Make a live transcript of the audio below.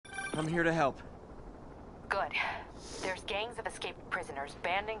I'm here to help. Good. There's gangs of escaped prisoners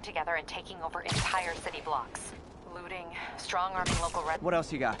banding together and taking over entire city blocks. Looting, strong-arming local red... What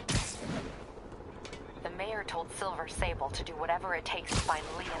else you got? The mayor told Silver Sable to do whatever it takes to find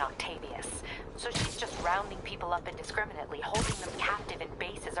Lee and Octavius. So she's just rounding people up indiscriminately, holding them captive in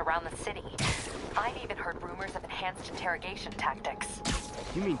bases around the city. I've even heard rumors of enhanced interrogation tactics.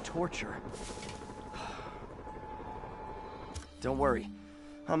 You mean torture? Don't worry.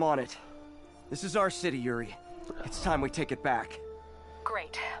 I'm on it. This is our city, Yuri. It's time we take it back.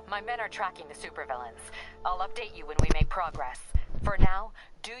 Great. My men are tracking the supervillains. I'll update you when we make progress. For now,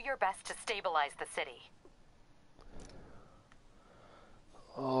 do your best to stabilize the city.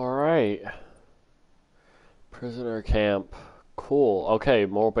 Alright. Prisoner camp. Cool. Okay,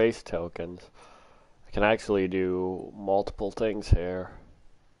 more base tokens. I can actually do multiple things here.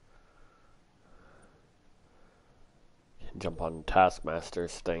 Can jump on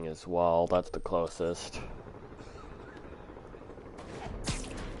Taskmaster's thing as well. That's the closest.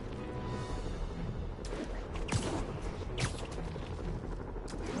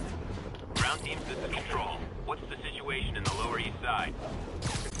 Ground team system control. What's the situation in the Lower East Side?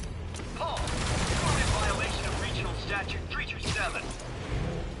 Paul, you're in violation of Regional Statute 327.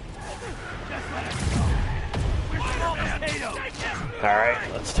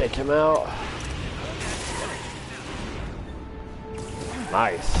 Alright, let's take him out.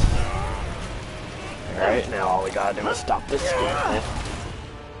 Nice. Alright, now all we gotta do is stop this vehicle.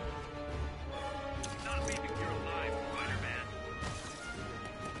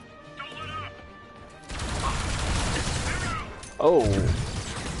 Oh,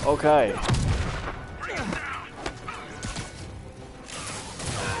 okay.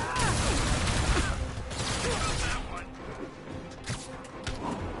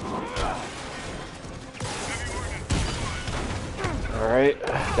 Alright,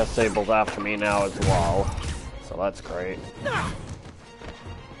 guess Sable's after me now as well, so that's great.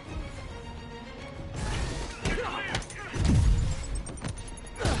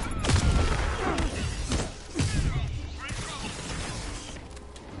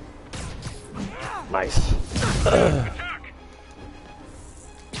 Nice.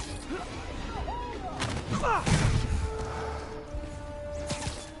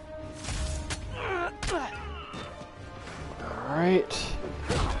 Alright.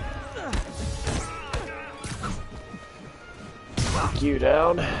 Knock you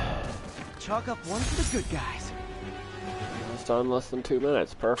down. Chalk up one for the good guys. It's done in less than 2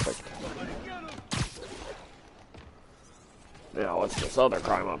 minutes. Perfect. Now, what's this other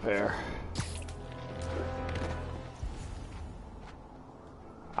crime up here?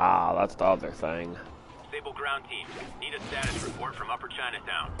 Ah, that's the other thing. Sable ground team. Need a status report from Upper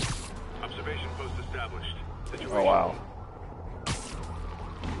Chinatown. Observation post established. Situation. Oh, wow.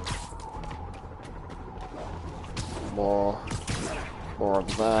 More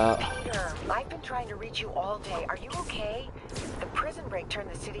of that. Peter, I've been trying to reach you all day. Are you okay? The prison break turned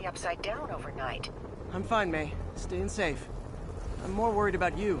the city upside down overnight. I'm fine, May. Staying safe. I'm more worried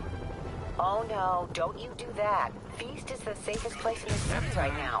about you. Oh no, don't you do that. Feast is the safest place in the city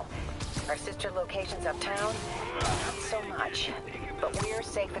right now. Our sister locations uptown, not so much. But we're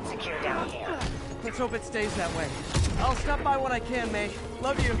safe and secure down here. Let's hope it stays that way. I'll stop by when I can, May.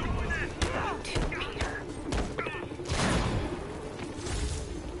 Love you. You too, Peter.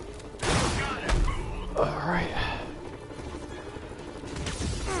 Alright.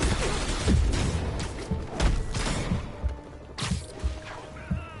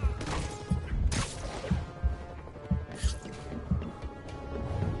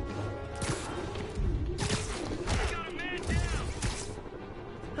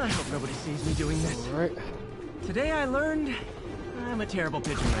 I hope nobody sees me doing this. Alright. Today I learned I'm a terrible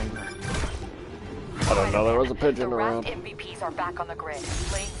pigeon wrangler. I don't know there was a pigeon The around. Raft MVPs are back on the grid,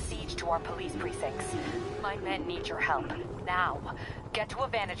 laying siege to our police precincts. My men need your help. Now. Get to a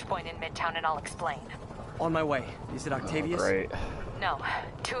vantage point in Midtown and I'll explain. On my way. Is it Octavius? Oh, great. No,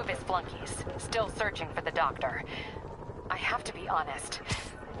 2 of his flunkies. Still searching for the doctor. I have to be honest.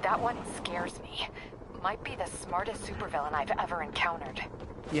 That one scares me. Might be the smartest supervillain I've ever encountered.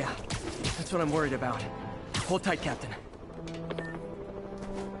 Yeah, that's what I'm worried about. Hold tight, Captain.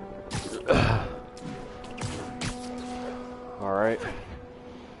 Alright.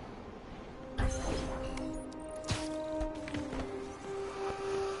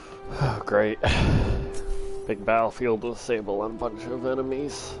 Oh, great. Big battlefield with Sable and a bunch of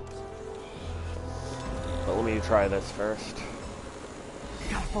enemies. But let me try this first.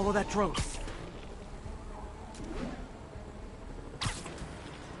 Gotta follow that drone.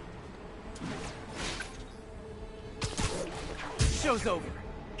 Show's over.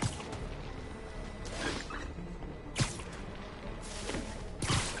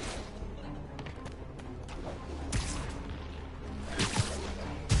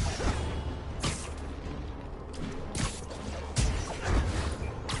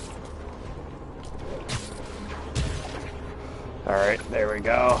 Alright, there we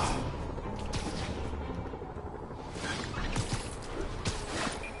go.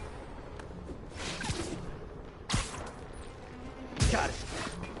 Got it.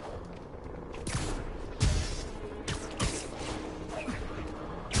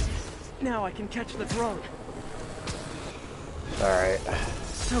 Now I can catch the drone. Alright.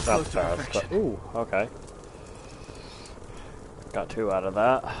 So Not close to fast, perfection. but ooh, okay. Got 2 out of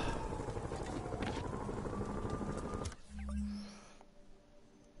that.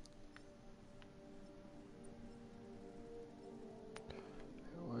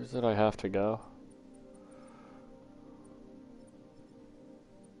 Where's it I have to go?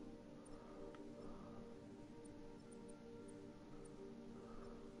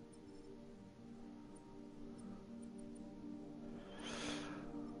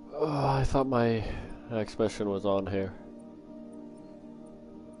 Oh, I thought my next mission was on here.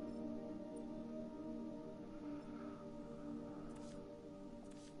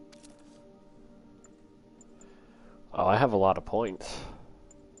 Oh, I have a lot of points.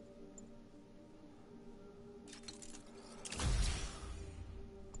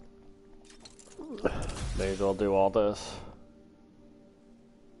 May as well do all this.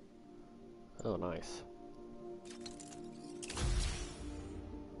 Oh, nice.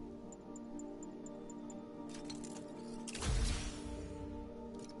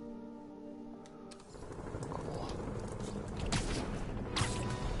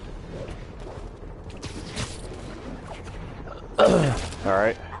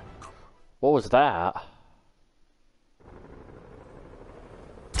 Alright. What was that?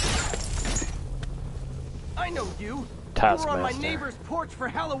 I know you. You were Taskmaster. on my neighbor's porch for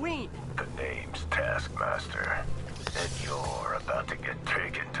Halloween. The name's Taskmaster, and you're about to get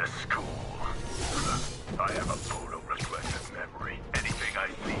taken to school. I have a photo-reflective memory. Anything I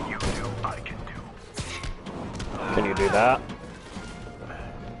see you do, I can do. Can you do that?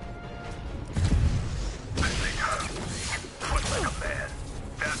 Fight like a man.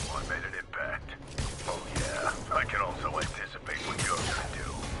 That one made an impact. Oh yeah, I can also anticipate what you're gonna do.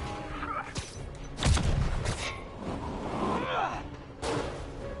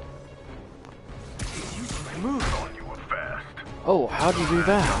 Using my move. On you were fast. Oh, how'd you do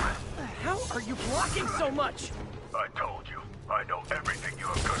that? How are you blocking so much? I told you. I know everything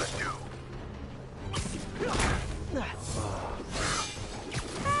you're gonna do.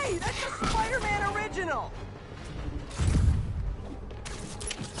 Hey, that's a Spider-Man original!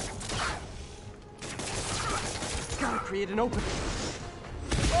 Gotta create an opening.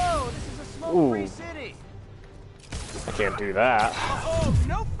 Whoa, this is a smoke-free Ooh. city! I can't do that. Oh,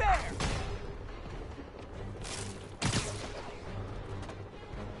 no fair!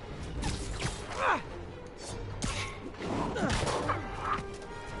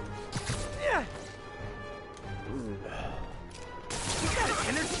 You got an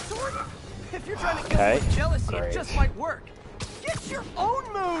energy sword? If you're trying to kill Okay, me with jealousy, great. it just might work. Get your own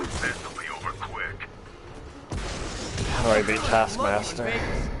moves! This'll be over quick. How do I beat Love you in Taskmaster?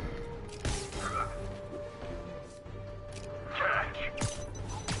 Vegas. Catch.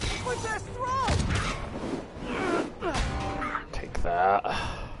 What's that throw? Take that.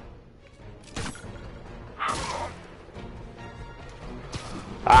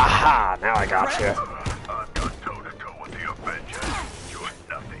 Aha! Now I got you. I've gone toe-to-toe with the Avengers. You're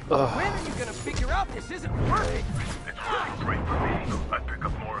nothing. When are you gonna figure out this isn't working? It's working great for me. I pick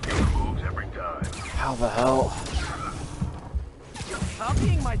up more of your moves every time. How the hell? You're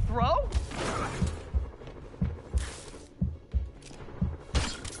copying my throw?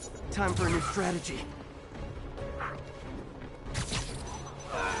 Time for a new strategy.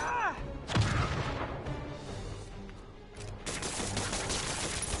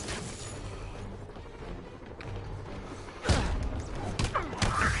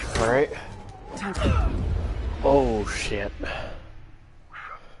 Alright. Time for... Oh shit.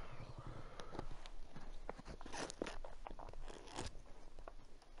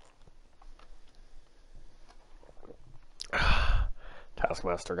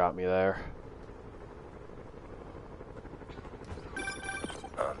 Taskmaster got me there.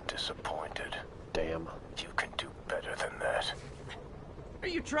 I'm disappointed. Damn. You can do better than that. Are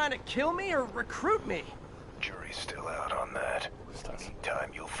you trying to kill me or recruit me? Jury's still out on that. That's-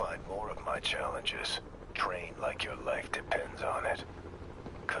 Meantime, you'll find more of my challenges. Train like your life depends on it.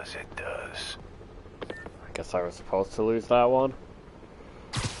 'Cause it does. I guess I was supposed to lose that one.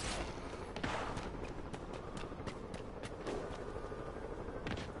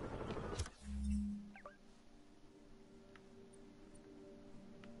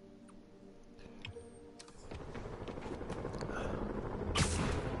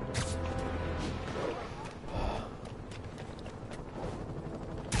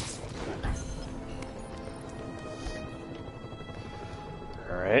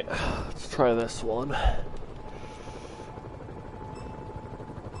 try this one.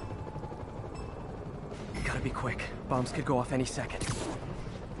 Gotta be quick. Bombs could go off any second.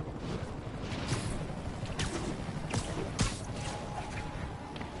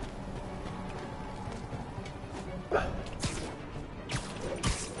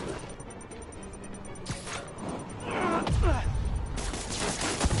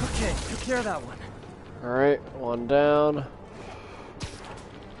 Okay, took care of that one. Alright, one down.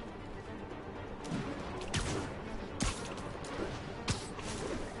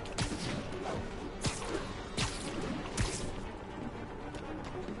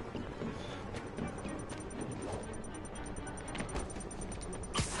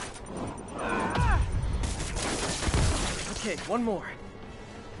 Okay, one more.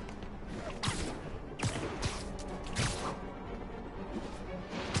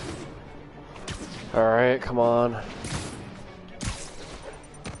 Alright, come on.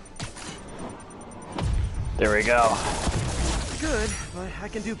 There we go. Good, but I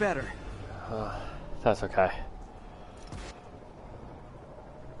can do better. That's okay.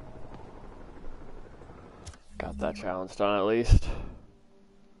 Got that challenge done at least.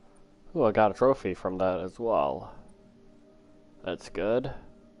 Ooh, I got a trophy from that as well. That's good.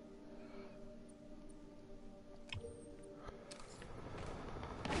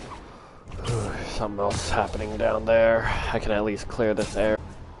 Ooh, something else happening down there. I can at least clear this area.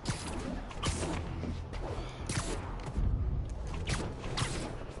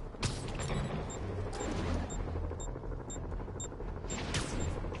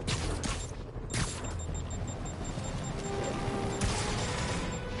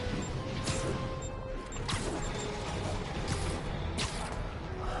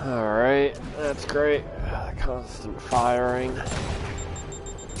 Alright, that's great. Constant firing.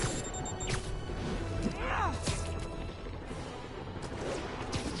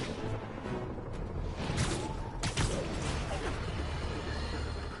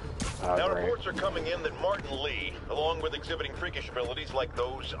 Now, reports are coming in that Martin Lee, along with exhibiting freakish abilities like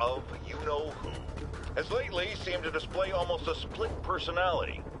those of you-know-who, has lately seemed to display almost a split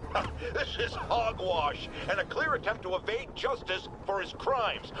personality. This is hogwash, and a clear attempt to evade justice for his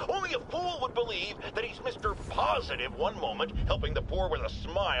crimes. Only a fool would believe that he's Mr. Positive one moment, helping the poor with a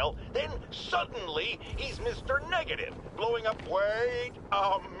smile, then suddenly he's Mr. Negative, blowing up, wait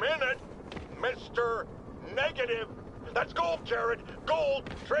a minute, Mr. Negative. That's gold, Jared.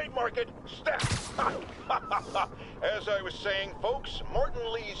 Gold. Trademark it. Stamp. As I was saying, folks,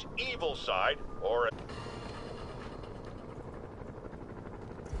 Martin Lee's evil side, or...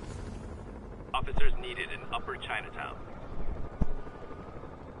 Officers needed in Upper Chinatown.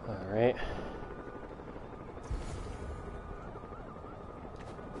 Alright.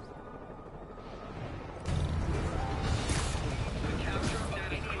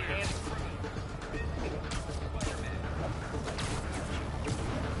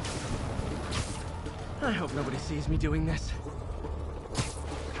 I hope nobody sees me doing this.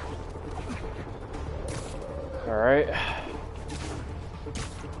 Alright.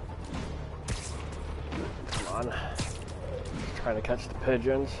 Come on. Trying to catch the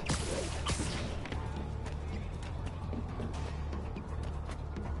pigeons.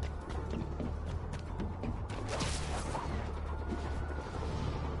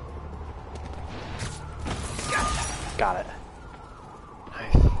 Got it.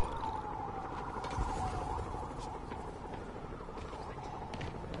 Nice.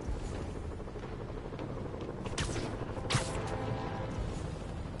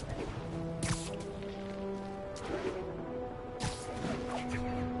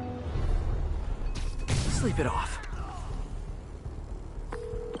 Sleep it off.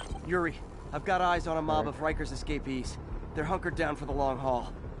 Yuri, I've got eyes on a mob of Riker's escapees. They're hunkered down for the long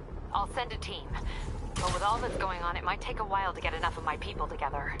haul. I'll send a team. But with all that's going on, it might take a while to get enough of my people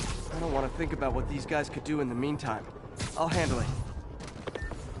together. I don't want to think about what these guys could do in the meantime. I'll handle it.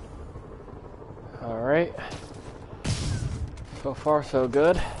 Alright. So far, so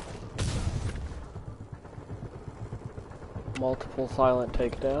good. Multiple silent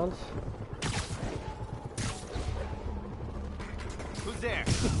takedowns. Who's there?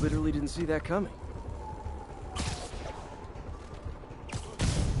 Literally didn't see that coming.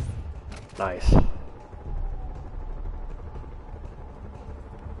 Nice.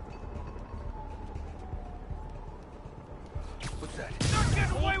 What's that? Not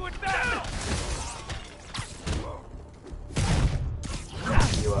getting away with that!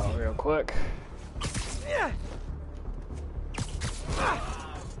 Knock you out real quick. Yeah.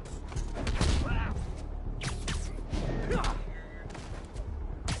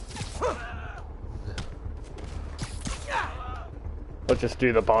 Let's just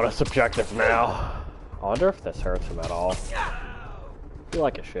do the bonus objective now. I wonder if this hurts him at all. I feel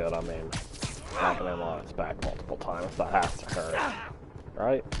like it should. I mean, knocking him on his back multiple times, that has to hurt.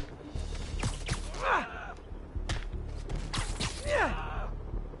 Right?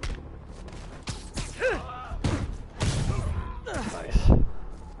 Nice.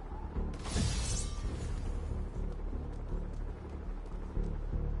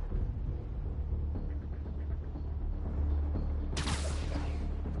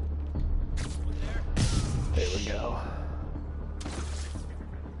 There we go.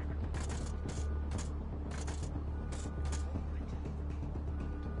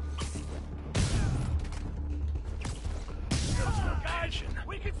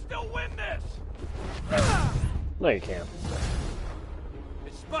 We can still win this! No, you can't.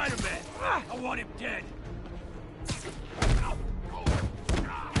 It's Spider-Man! I want him dead!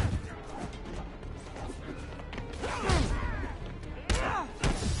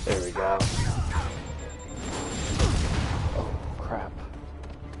 There we go. Oh, crap.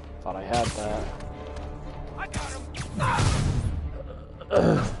 Thought I had that. I got him!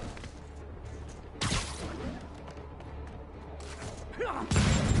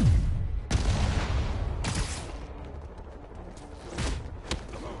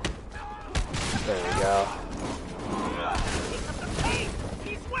 There we go.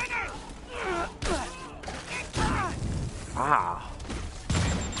 Ah.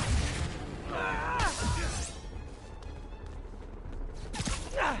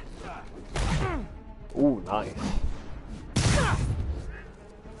 Ooh, nice.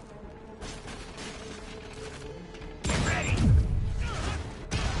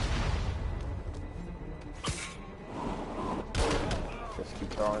 Just keep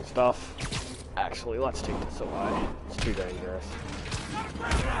throwing stuff. Actually, let's take this away. It's too dangerous.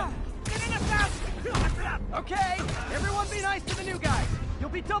 Okay, everyone be nice to the new guys. You'll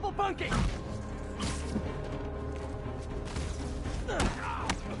be double bunking.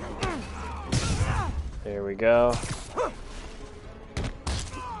 There we go.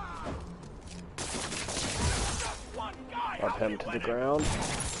 Up him to the ground.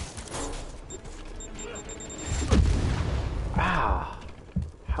 Ah,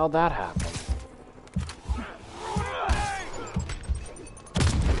 how'd that happen?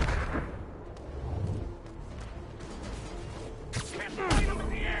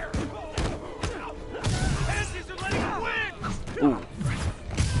 Ooh.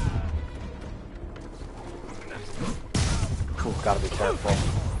 Ooh, gotta be careful.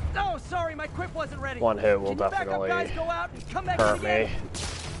 Oh, sorry, my quip wasn't ready. One hit will Can you definitely backup guys go out and come back hurt in again? me.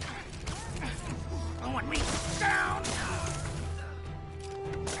 Throwing me down!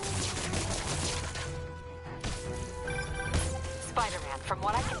 Spider-Man, from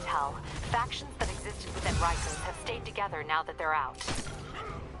what I can tell, factions that existed within Rikers have stayed together now that they're out.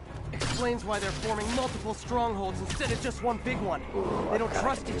 Explains why they're forming multiple strongholds instead of just one big one. They don't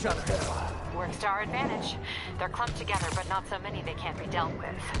trust each other. Works to our advantage. They're clumped together, but not so many they can't be dealt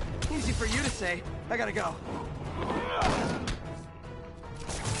with. Easy for you to say. I gotta go.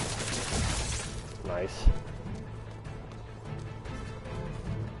 Nice.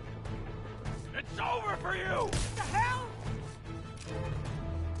 It's over for you! What the hell?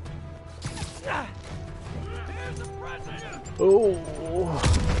 Here's the president! Ooh.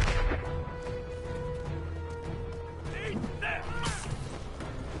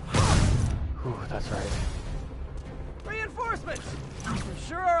 Ooh, that's right. Reinforcements! There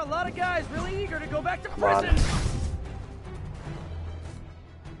sure are a lot of guys really eager to go back to Come on. prison.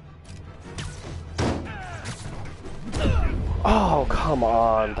 Oh, come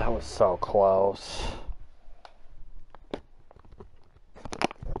on. That was so close.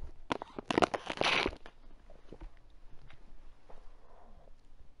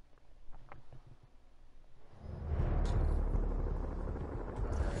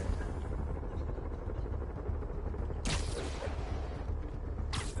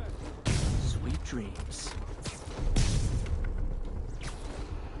 Sweet dreams.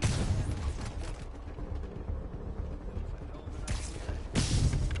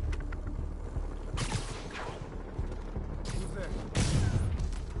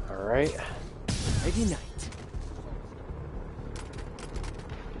 Alright. Ready night.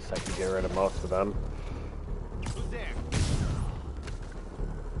 Guess I can get rid of most of them.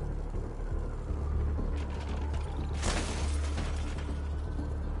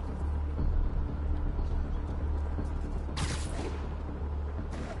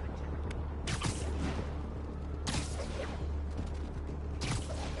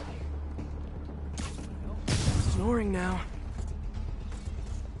 Snoring now.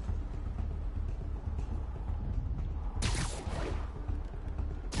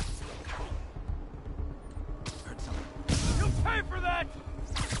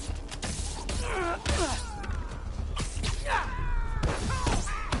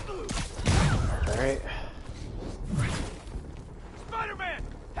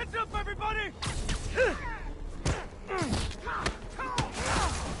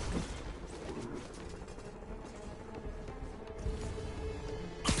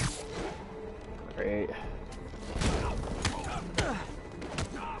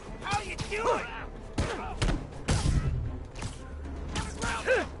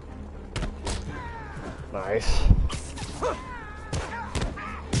 Nice.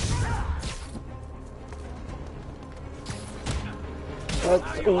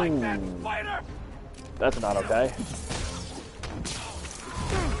 That's not okay.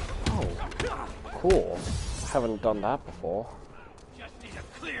 Oh, cool. Haven't done that before. Just need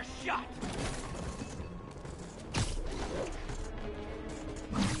a clear shot.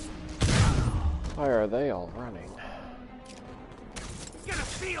 Why are they all running? Gonna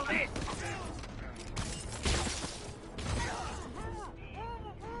feel this.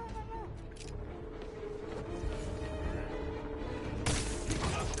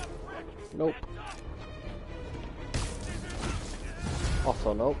 Nope.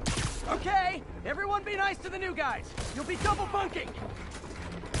 Also nope. Okay, everyone be nice to the new guys. You'll be double bunking.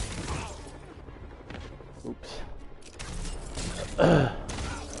 Oops. That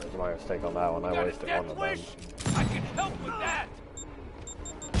was my mistake on that one. I wasted one of them. I can help with that.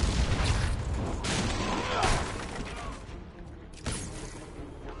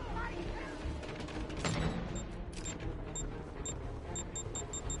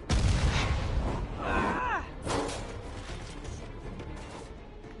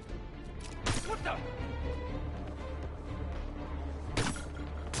 What the?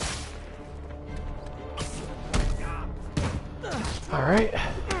 All right.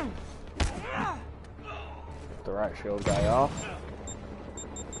 The right shield guy off.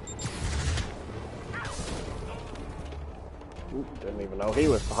 Ooh, didn't even know he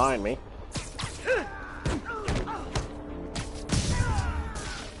was behind me.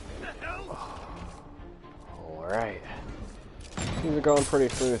 All right. Things are going pretty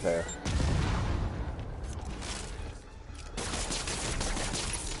smooth there.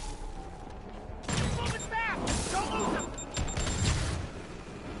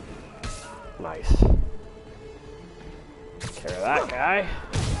 Nice. Take care of that guy.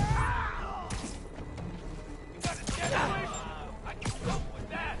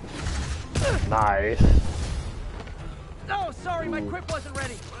 Nice. Oh, sorry, my grip wasn't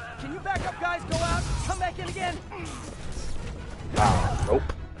ready. Can you back up, guys? Go out, come back in again. Ah, nope.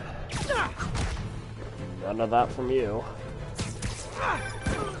 None of that from you.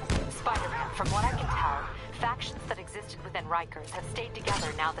 Spider-Man, from what I can tell, factions that existed within Rikers have stayed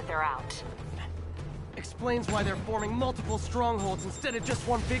together now that they're out. Explains why they're forming multiple strongholds instead of just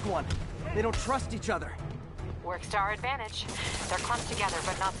one big one. They don't trust each other. Works to our advantage. They're clumped together,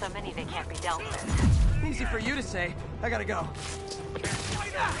 but not so many they can't be dealt with. Easy for you to say. I gotta go.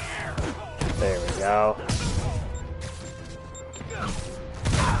 There we go.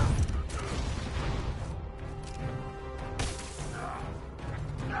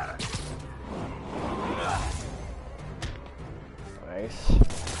 Nice.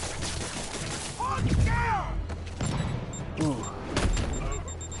 Ooh.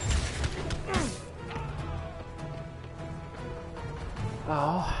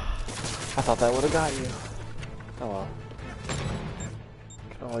 Oh, I thought that would have got you. Oh well.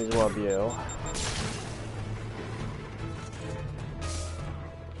 Can always love you.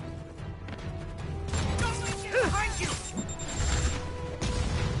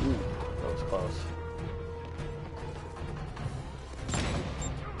 Ooh, that was close.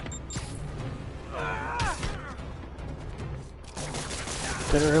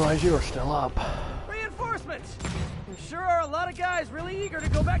 Didn't realize you were still up. Reinforcements! There sure are a lot of guys really eager to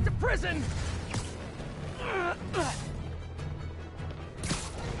go back to prison.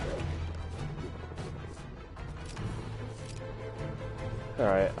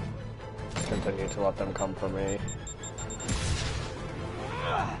 Alright. Continue to let them come for me.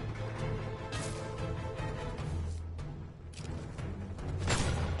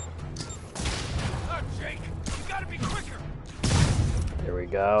 Jake, you gotta be quicker. Here we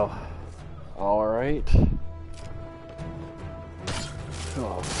go. Alright.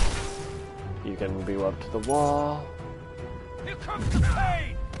 Oh. You can move up to the wall. Here comes the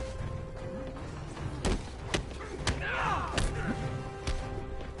pain.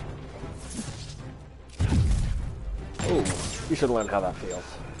 Ooh, you should learn how that feels.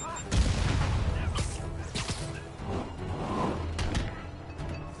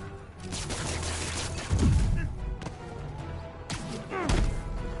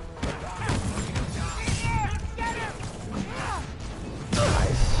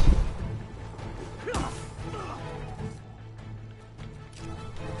 Nice.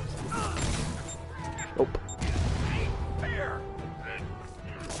 Nope.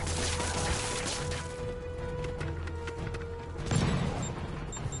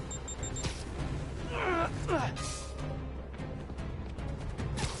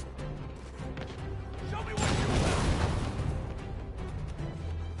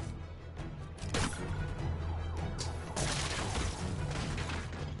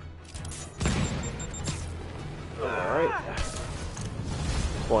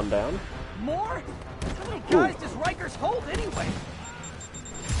 One down. More? How many guys does Rikers hold anyway?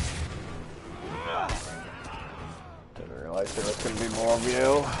 Didn't realize there was going to be more of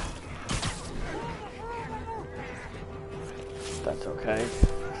you. That's okay.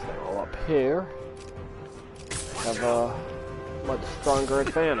 Stay all up here. Have a much stronger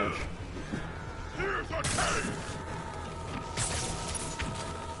advantage.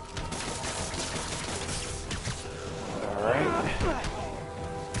 Alright.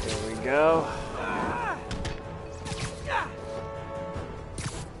 Here we go.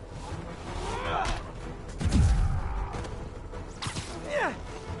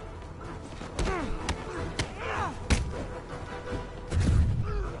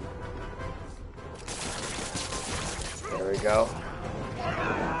 There we go.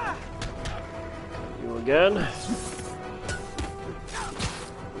 You again.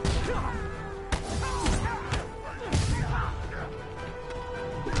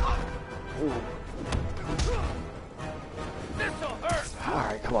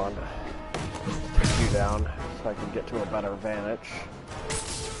 Alright, come on. Take you down so I can get to a better vantage.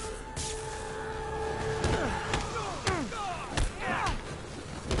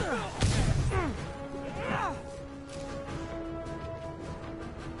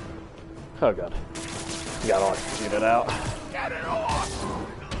 Oh god. Got all executed out. Get it off!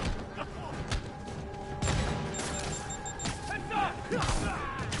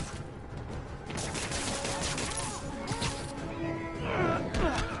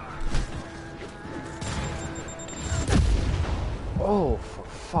 Oh, for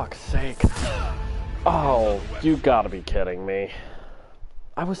fuck's sake. Oh, you gotta be kidding me.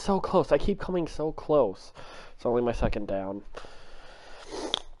 I was so close. I keep coming so close. It's only my second down.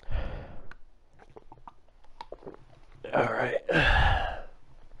 Alright.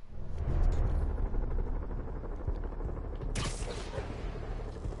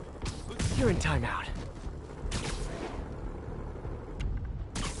 You're in timeout.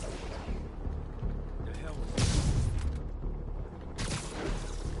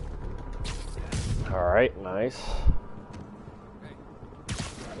 Alright, nice.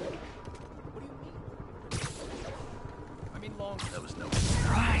 There was no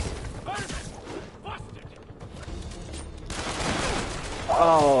surprise.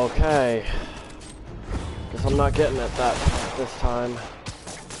 Oh, okay. Guess I'm not getting it this time.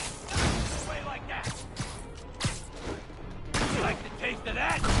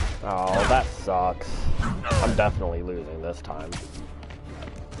 Oh, that sucks. I'm definitely losing this time.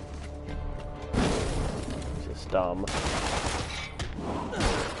 Just dumb.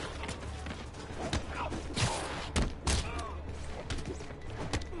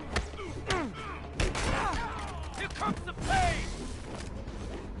 Here comes the pain!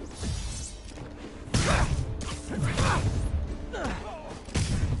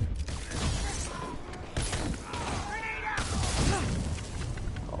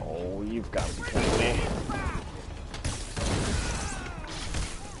 Oh, you've got to be kidding me.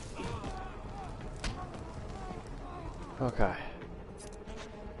 Okay.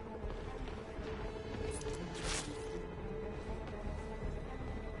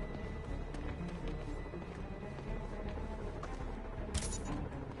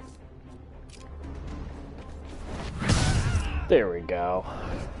 There we go.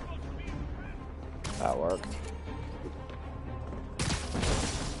 That worked.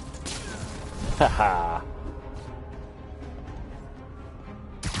 Haha.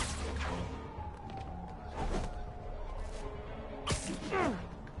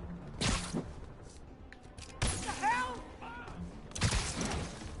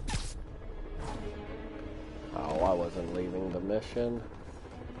 Oh, I wasn't leaving the mission.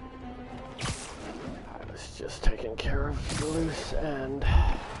 I was just taking care of the loose end.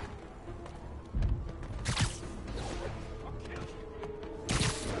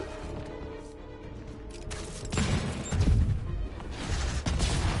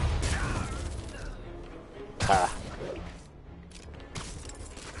 Ha.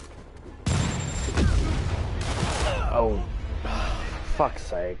 Oh, fuck's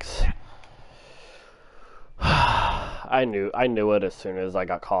sakes. I knew it as soon as I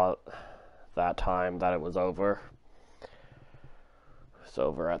got caught that time that it was over. It was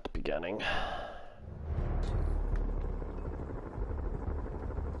over at the beginning.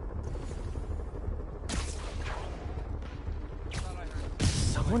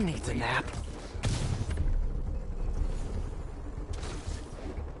 Someone needs a nap.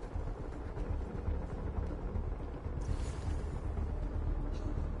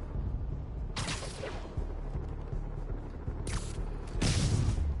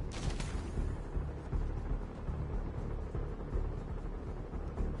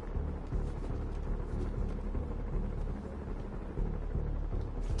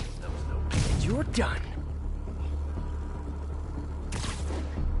 You're done.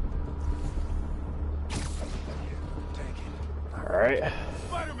 Alright.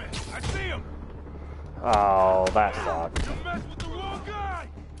 Spider-Man, I see him! Oh, that sucked. You messed with the wrong guy!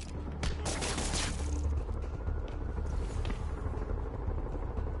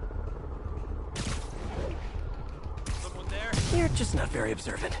 Someone there? You're just not very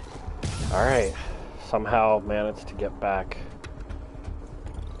observant. Alright. Somehow managed to get back.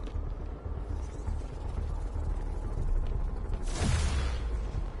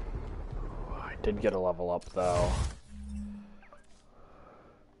 I did get a level up though.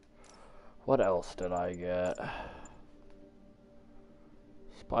 What else did I get?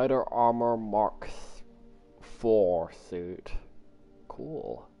 Spider Armor Mark IV suit.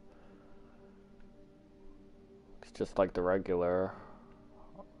 Cool. It's just like the regular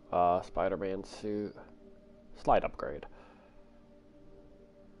Spider-Man suit. Slight upgrade.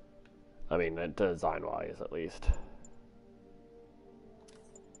 I mean, design-wise, at least.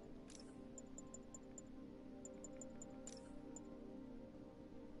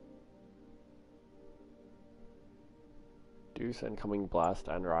 Reduce incoming blast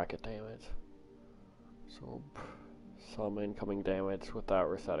and rocket damage. So, some incoming damage without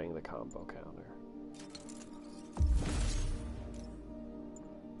resetting the combo counter.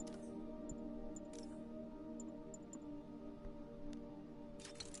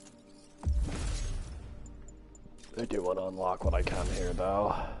 I do want to unlock what I can here,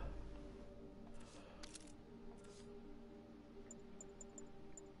 though.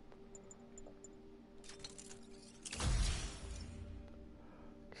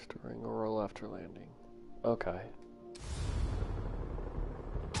 During a roll after landing. Okay.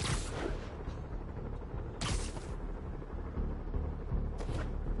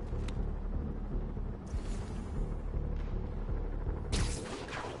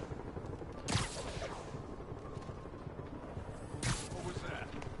 What was that?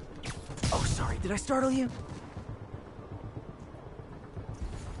 Oh, sorry. Did I startle you?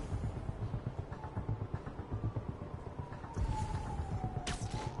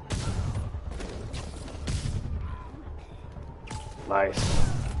 Nice.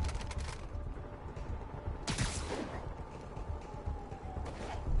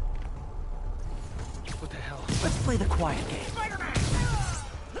 What the hell? Let's play the quiet game.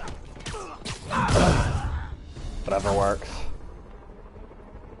 Whatever works.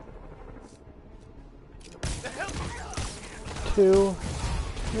 Two,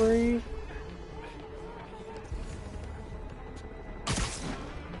 three.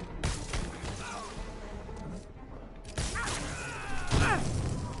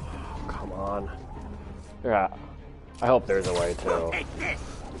 Come on. Yeah. I hope there's a way to throw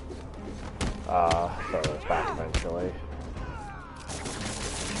this back eventually.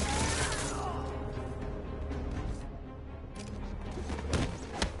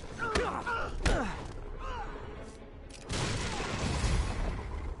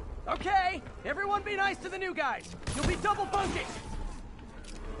 Okay, everyone be nice to the new guys. You'll be double bunking.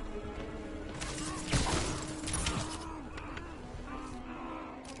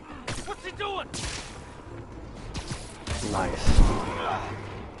 What's he doing? Nice.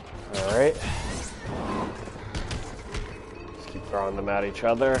 Alright. Just keep throwing them at each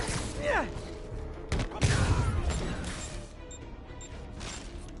other. Yeah.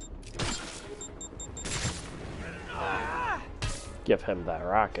 Give him that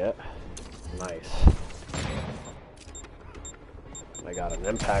rocket. Nice. I got an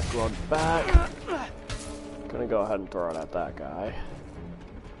impact rod back. Gonna go ahead and throw it at that guy.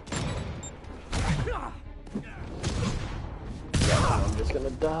 Yeah, I'm just gonna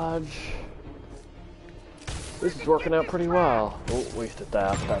dodge. This is working out pretty well. Oh, wasted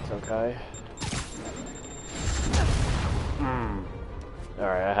that, but that's okay.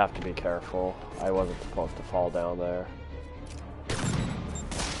 Alright, I have to be careful. I wasn't supposed to fall down there.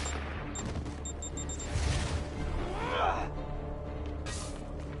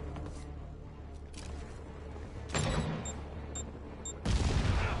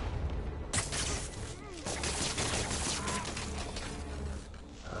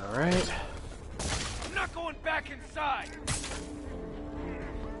 Alright. I'm not going back inside.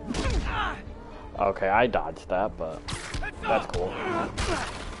 Okay, I dodged that, but that's cool.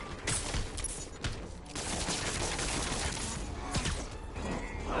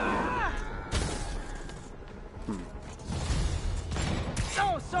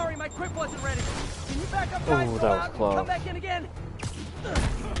 Oh, sorry, my quick wasn't ready. Can you back up, guys? Ooh, Go that was out and close. come back in again.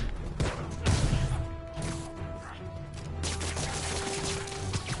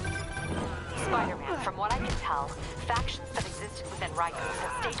 Spider-Man, From what I can tell, factions that existed within Rikers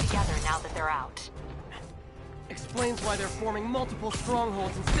have stayed together now that they're out. Explains why they're forming multiple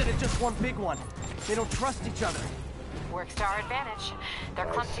strongholds instead of just one big one. They don't trust each other. Works to our advantage. They're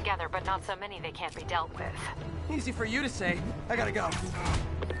clumped together, but not so many they can't be dealt with. Easy for you to say. I gotta go.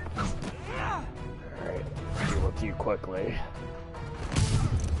 Alright, deal with you quickly.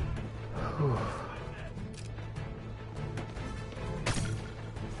 Whew.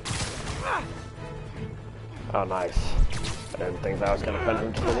 Oh, nice. I didn't think that was gonna pin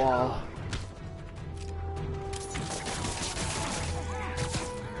him to the wall.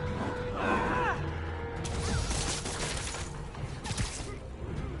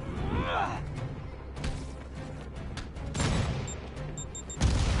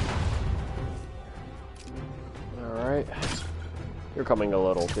 Alright. You're coming a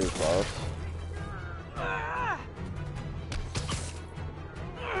little too close.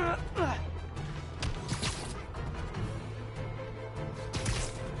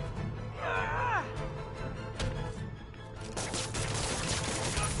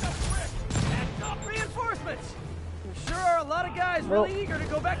 Reinforcements! There sure are a lot of guys really eager to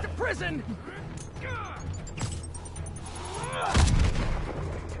go back to prison!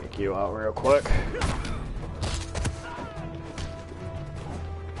 Take you out real quick.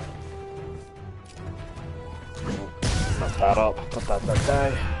 Mess that up. Put that that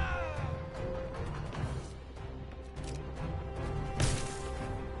day.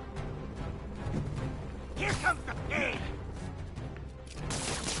 Here comes the pain!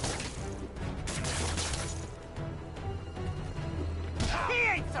 He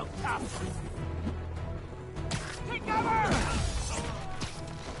ain't so tough! Take cover!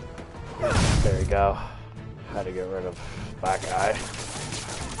 There you go. Had to get rid of that guy.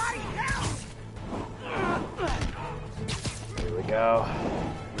 Here we go.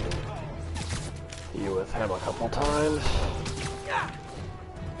 You with him a couple times.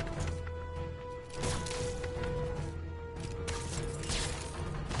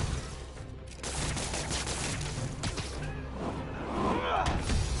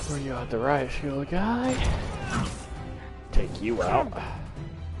 Were you at the right shield guy? Take you out.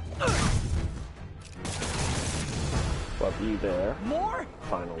 Flip you there. More?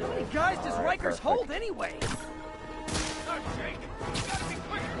 Final How many wave. guys does Alright, Rikers perfect. hold anyway?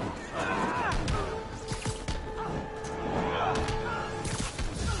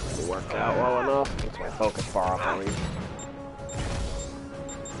 It'll work out well enough. Gets my focus bar off at least.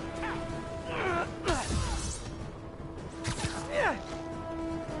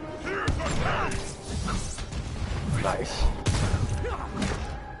 Nice.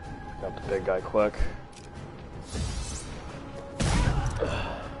 Got the big guy quick.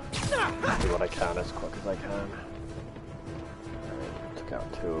 Do what I can as quick as I can. Alright, took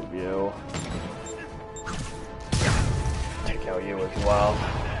out 2 of you. Take out you as well.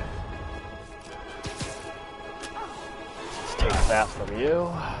 Let's take that from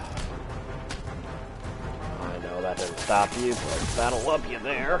you. I know that didn't stop you, but that'll up you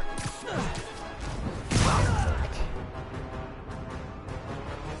there. Perfect.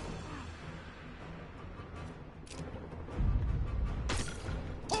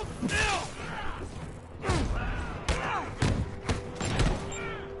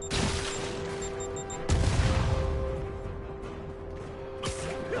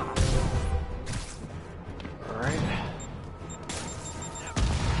 Alright.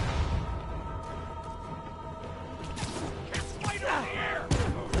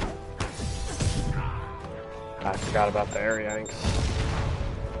 I forgot about the air yanks.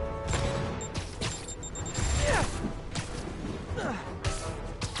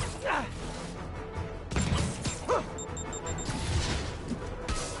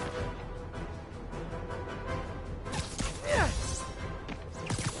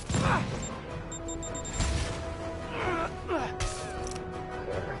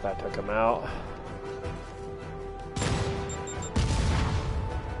 There, that took him out.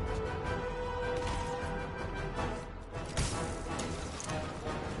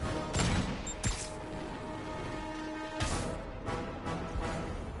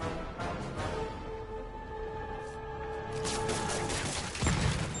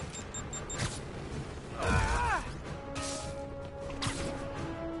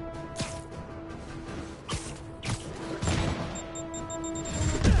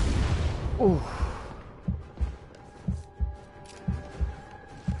 Ooh.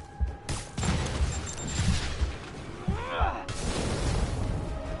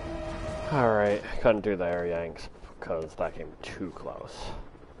 Alright, couldn't do the air yanks because that came too close.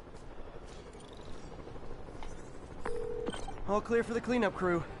 All clear for the cleanup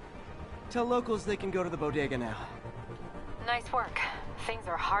crew. Tell locals they can go to the bodega now. Nice work. Things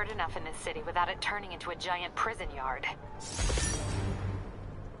are hard enough in this city without it turning into a giant prison yard.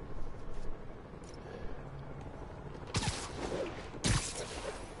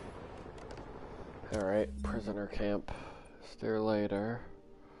 Alright, prisoner camp. See you later.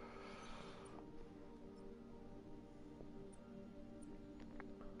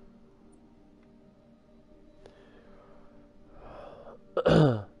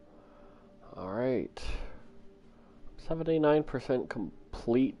 Alright. 79%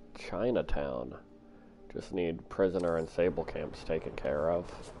 complete Chinatown. Just need prisoner and Sable camps taken care of.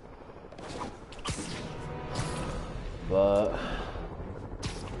 But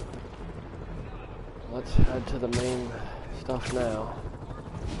let's head to the main stuff now.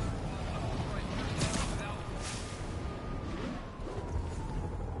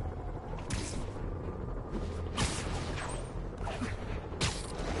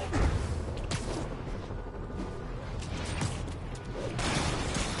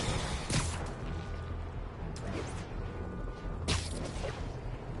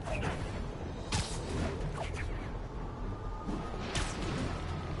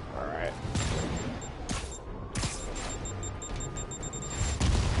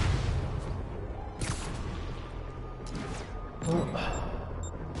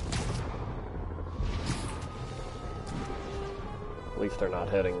 At least they're not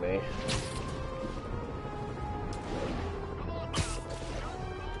hitting me.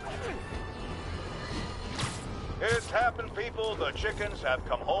 It's happened, people. The chickens have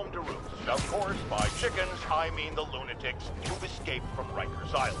come home to roost. Of course, by chickens, I mean the lunatics who've escaped from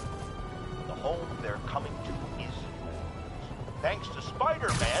Rikers Island. The home they're coming to is yours. Thanks to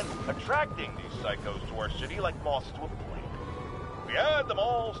Spider-Man attracting these psychos to our city like moths to a flame. We had them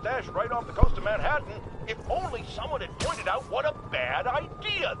all stashed right off the coast of Manhattan. If only someone had pointed out what a bad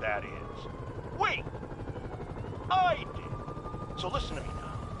idea that is. Wait, I did. So listen to me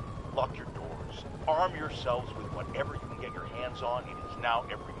now. Lock your doors. Arm yourselves with whatever you can get your hands on. It is now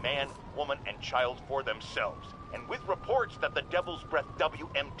every man, woman, and child for themselves. And with reports that the Devil's Breath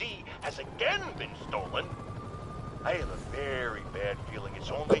WMD has again been stolen, I have a very bad feeling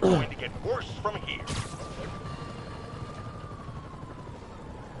it's only going to get worse from here.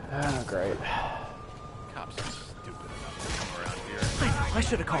 Ah, great. Cops are stupid enough to come around here. I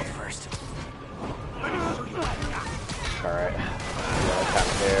should have called first. Alright. Attack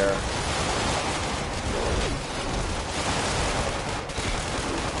there.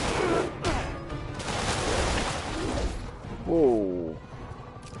 Whoa.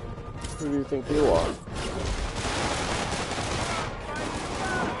 Who do you think you are?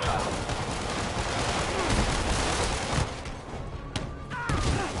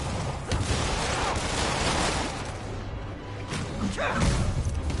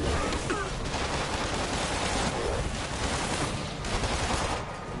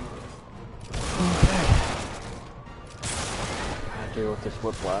 Deal with this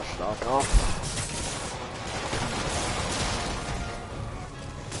whiplash knockoff.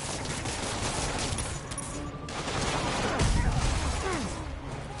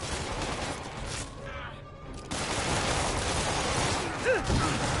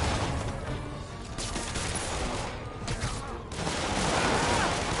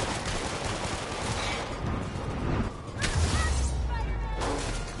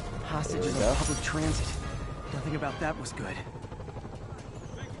 Hostages on public transit. Nothing about that was good.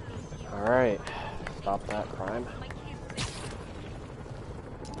 Alright, stop that crime.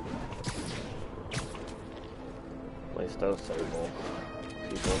 At least those Sable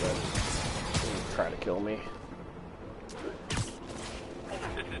people that try to kill me.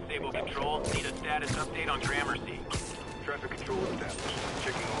 This is Sable Control. Need a status update on Gramercy. Traffic control established.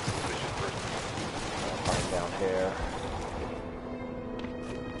 Checking all suspicious persons. Find down here.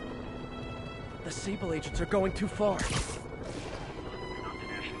 The Sable agents are going too far.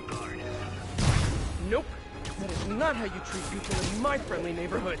 Nope. That is not how you treat people in my friendly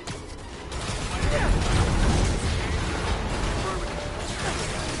neighborhood.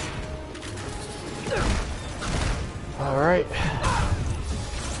 Alright.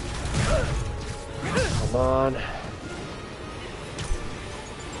 Come on.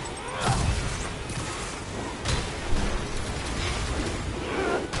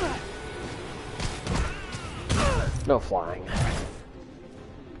 No flying.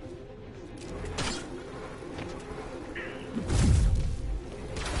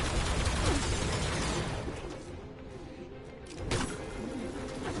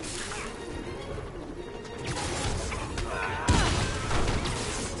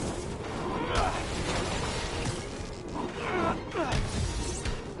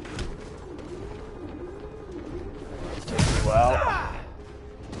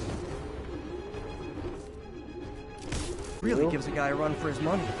 Really gives a guy a run for his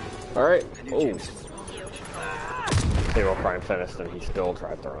money. Alright. Oh. They were prime finished and he still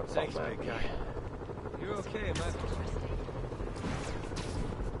tried throwing something at me. You're okay, man.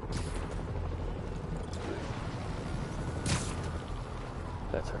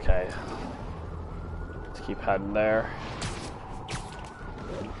 That's okay. Let's keep heading there.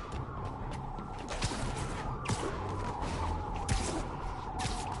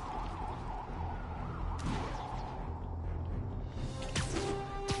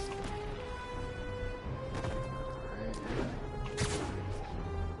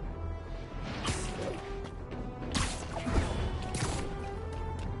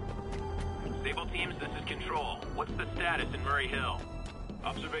 Sable teams, this is Control. What's the status in Murray Hill?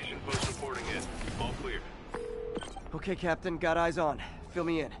 Observation post reporting in. All clear. Okay, Captain, got eyes on. Fill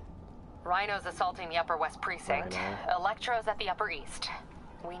me in. Rhino's assaulting the Upper West Precinct. Rhino. Electro's at the Upper East.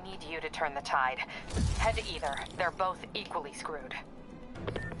 We need you to turn the tide. Head to either. They're both equally screwed.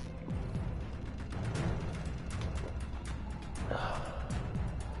 I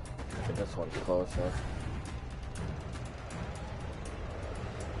think this one's closer.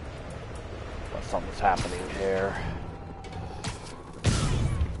 But something's happening here.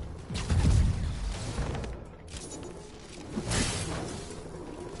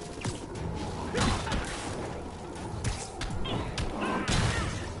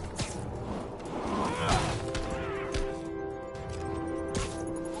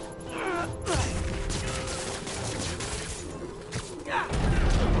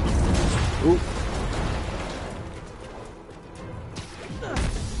 Ooh.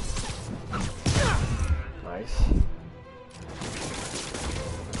 Nice.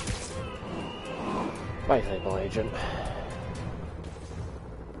 Bicycle agent.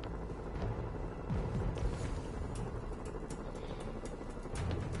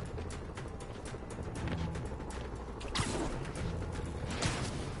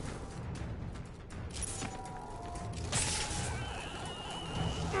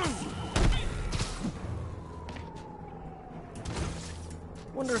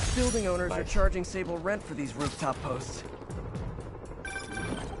 Wonder if building owners are Nice. charging Sable rent for these rooftop posts.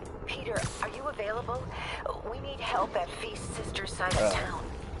 Peter, are you available? We need help at Feast's sister's side of town.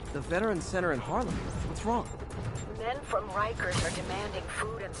 The Veterans Center in Harlem. What's wrong? Men from Rikers are demanding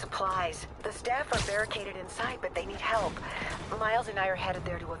food and supplies. The staff are barricaded inside, but they need help. Miles and I are headed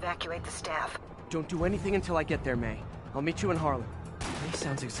there to evacuate the staff. Don't do anything until I get there, May. I'll meet you in Harlem. May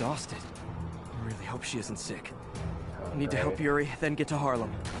sounds exhausted. I really hope she isn't sick. I need to help Yuri, then get to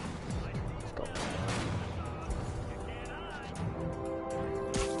Harlem.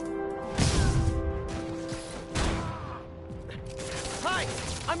 Hi!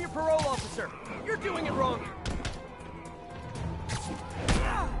 I'm your parole officer. You're doing it wrong.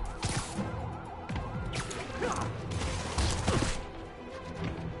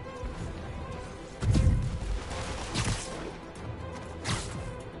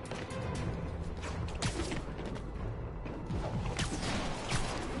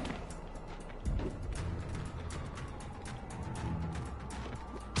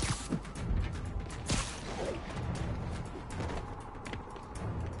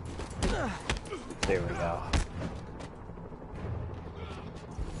 There we go.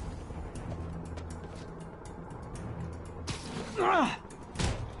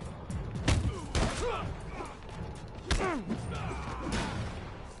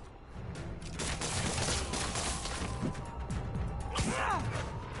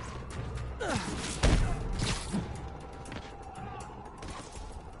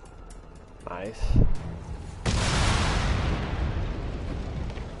 Nice.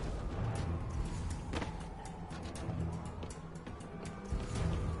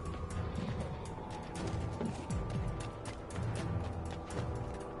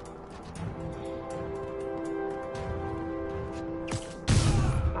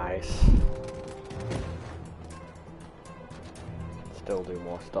 Nice. Still do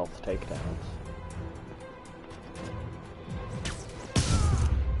more stealth takedowns.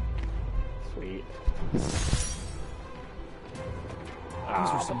 Sweet. These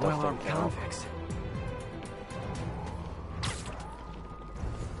are some but this well-armed didn't count. convicts.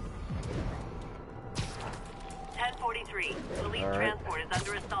 Police All right. transport is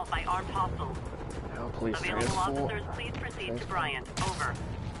under assault by armed hostiles. Now, police Available transport. officers, please proceed to Bryant. Over.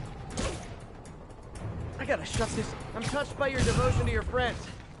 I gotta shut this. I'm touched by your devotion to your friends.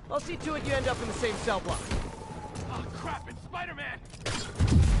 I'll see to it you end up in the same cell block. Oh crap, it's Spider-Man!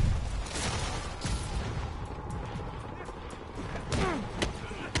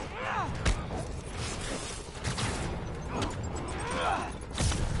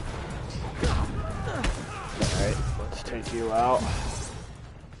 Alright, let's take you out.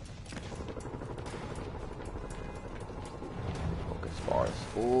 Focus bar is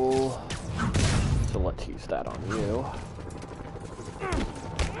full. So let's use that on you.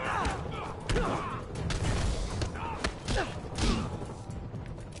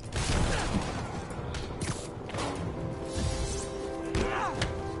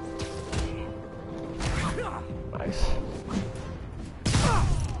 Nice.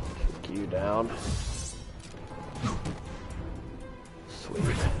 Kick you down.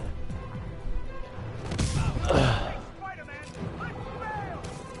 Sweet.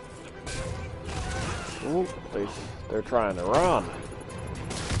 Ooh, they're trying to run.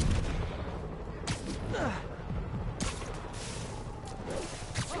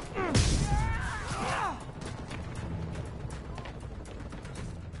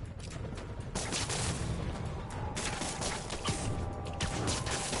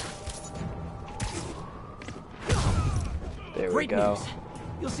 There we Great go. news.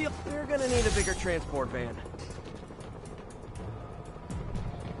 You'll see they're gonna need a bigger transport van.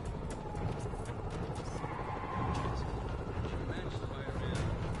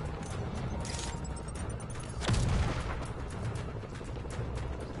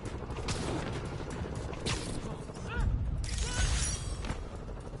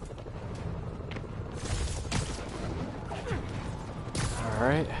 All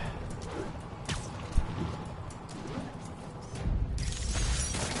right.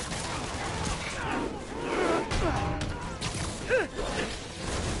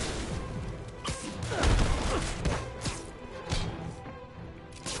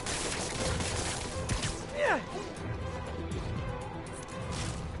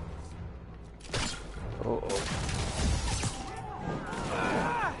 Uh-oh.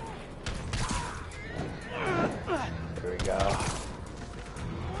 There we go.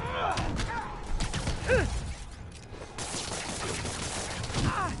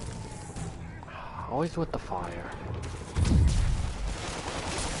 Always with the fire.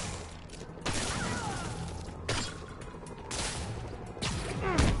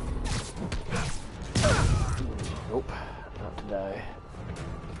 Nope, not today.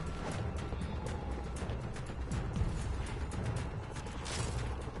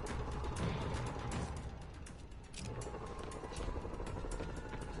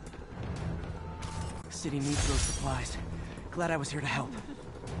 City needs those supplies. Glad I was here to help.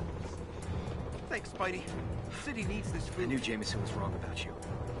 Thanks, Spidey. City needs this food. I knew Jameson was wrong about you.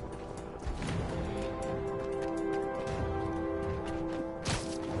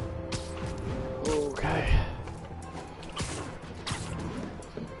 Okay.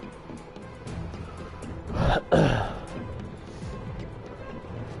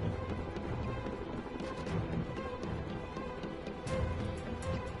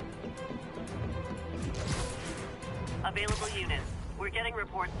 Available units. We're getting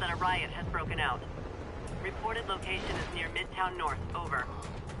reports that a riot has broken out. Reported location is near Midtown North. Over.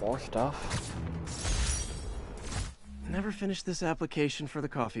 More stuff. Never finished this application for the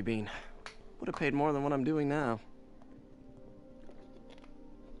coffee bean. Would have paid more than what I'm doing now.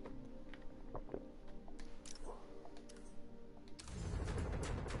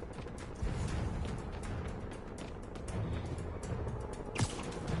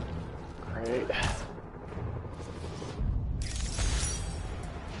 Great.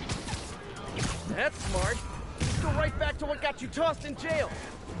 That's smart. Go right back to what got you tossed in jail.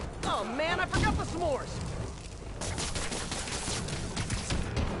 Oh man, I forgot the s'mores.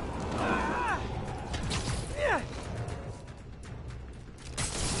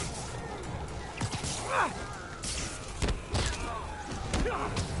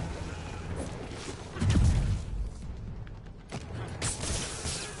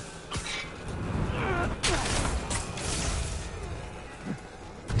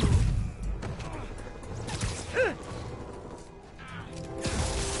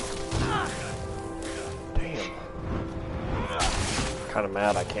 Kind of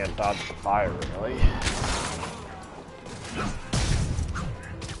mad I can't dodge the fire, really.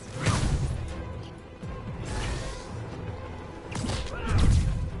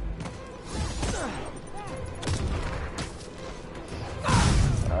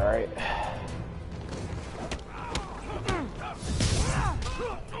 Alright.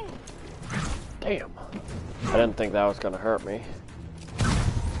 Damn. I didn't think that was gonna hurt me.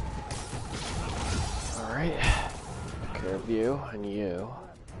 Alright. Take care of you and you.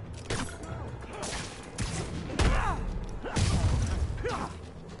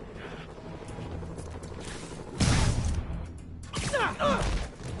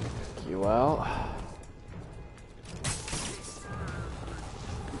 Take you out.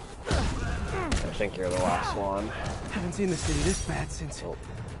 There's think you're the last one. Haven't seen the city this bad since... Oh,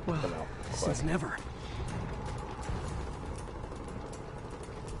 well, come out, since quick. never.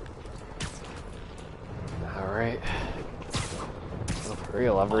 Alright. For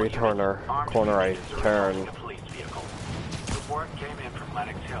real, every corner I turn, Report came in from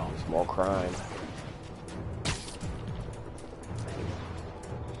Lenox Hill. small crime.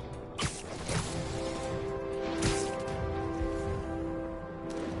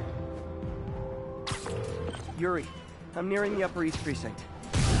 Yuri, I'm nearing the Upper East Precinct.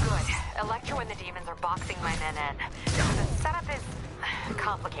 Good. Electro and the demons are boxing my men in. The setup is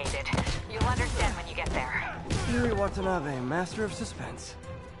complicated. You'll understand when you get there. Yuri Watanabe, master of suspense.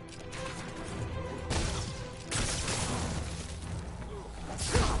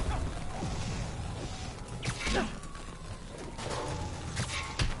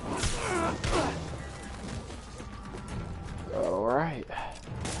 Alright.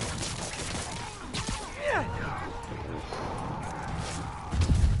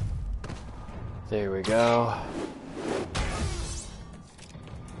 There we go.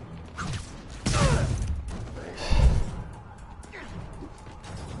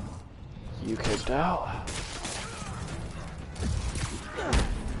 You kicked out.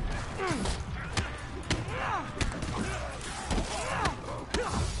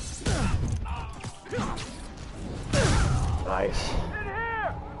 Nice.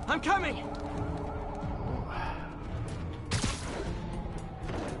 I'm coming!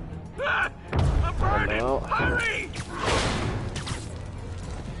 I'm burning! Now. Hurry!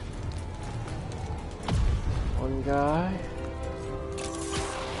 One guy.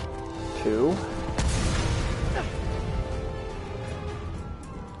 Two.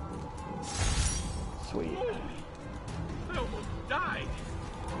 Sweet. I almost died.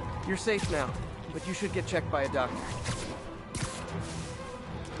 You're safe now, but you should get checked by a doctor.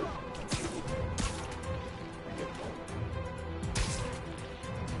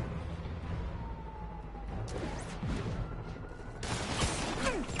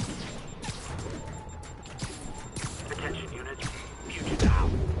 Attention units. Fugitive now.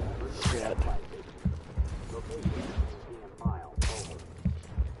 Shit.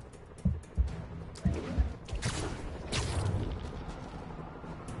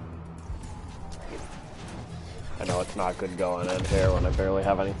 I know it's not good going in here when I barely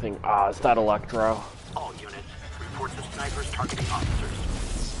have anything. Ah, is that Electro? All units. Reports of snipers targeting officers.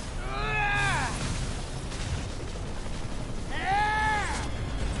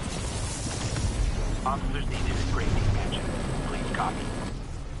 Officers needed at Gravy Mansion. Please copy.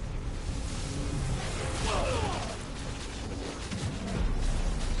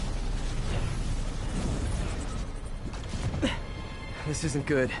 This isn't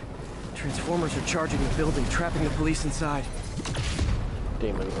good. Transformers are charging the building, trapping the police inside.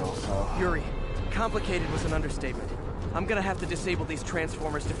 Demons also. Yuri, complicated was an understatement. I'm gonna have to disable these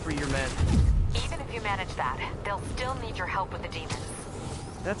transformers to free your men. Even if you manage that, they'll still need your help with the demons.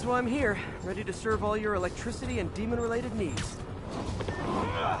 That's why I'm here, ready to serve all your electricity and demon-related needs.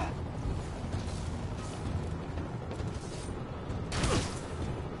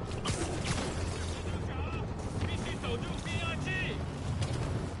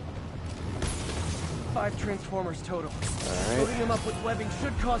 Five transformers total. Alright. Loading them up with webbing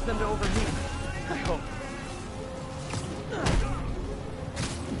should cause them to overheat. I hope.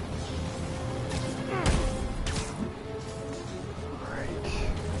 Alright.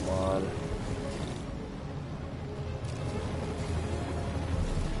 Come on.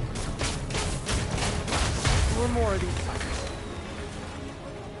 Four more of these suckers.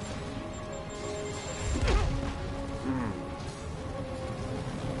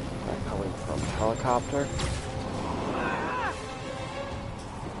 That coming from helicopter.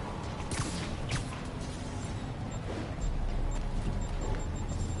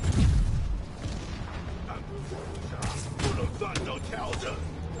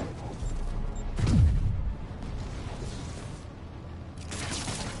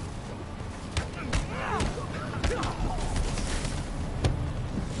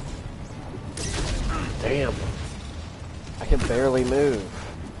 Damn. I can barely move.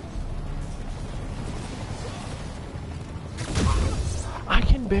 I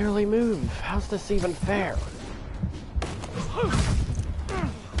can barely move. How's this even fair?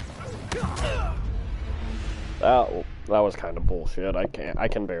 That was kind of bullshit. I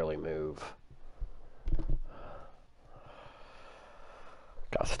can barely move.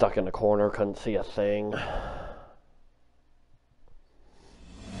 Got stuck in the corner, couldn't see a thing.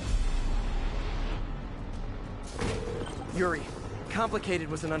 Yuri, complicated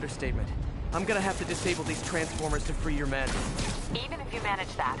was an understatement. I'm gonna have to disable these transformers to free your men. Even if you manage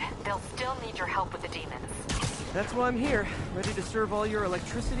manage that. They'll still need your help with the demons. That's why I'm here, ready to serve all your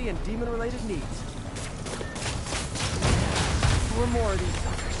electricity and demon-related needs. 4 more of these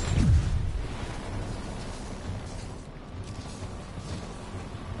suckers.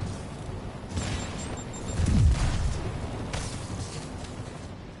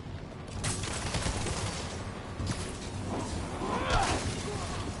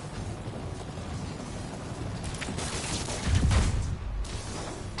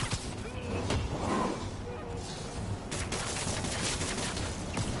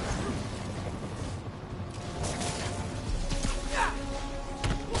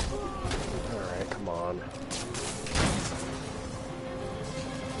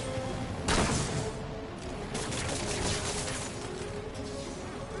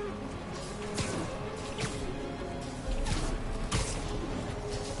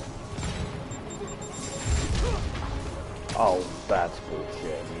 Oh, that's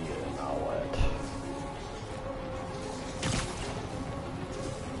bullshit. You didn't know it.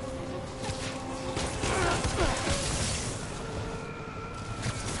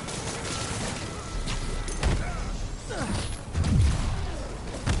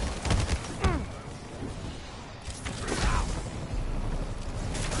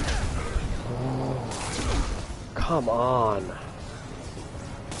 Oh, come on.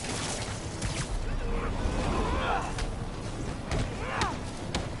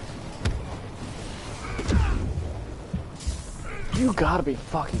 You gotta be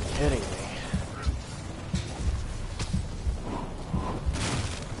fucking kidding me.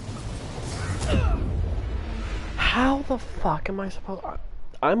 How the fuck am I supposed...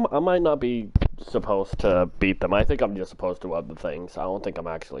 I might not be supposed to beat them. I think I'm just supposed to other things. I don't think I'm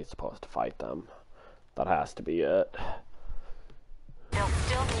actually supposed to fight them. That has to be it. They'll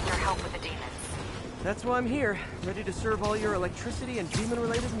still need your help with the demons. That's why I'm here, ready to serve all your electricity and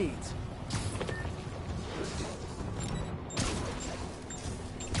demon-related needs.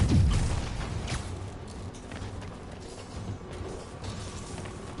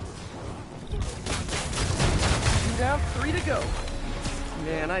 Down, 3 to go.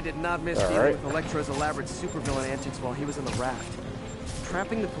 Man, I did not miss dealing with Electro's elaborate supervillain antics while he was in the raft.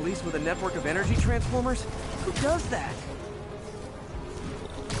 Trapping the police with a network of energy transformers? Who does that?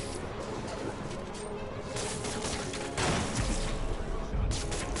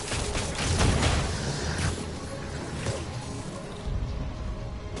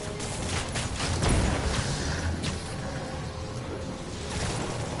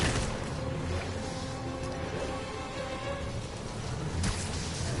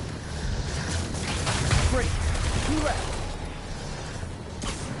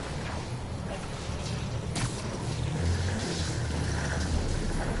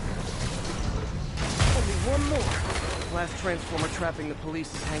 Transformer trapping the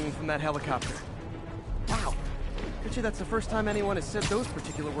police is hanging from that helicopter. Wow. Bet you that's the first time anyone has said those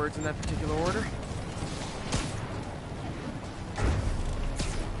particular words in that particular order.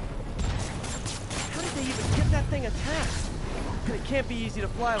 How did they even get that thing attached? It can't be easy to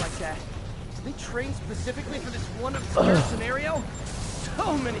fly like that. Did they train specifically for this one obscure scenario?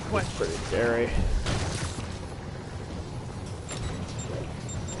 So many questions. Pretty scary.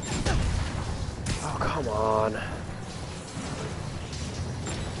 Oh, come on.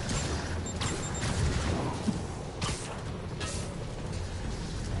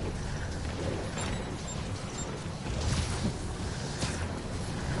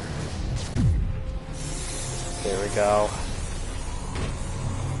 There we go.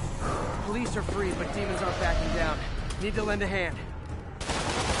 Police are free, but demons aren't backing down. Need to lend a hand.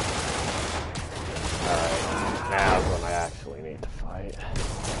 Alright, now's when I actually need to fight.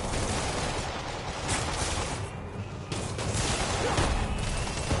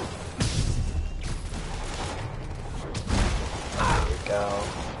 There we go.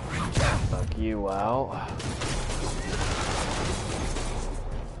 Knock you out.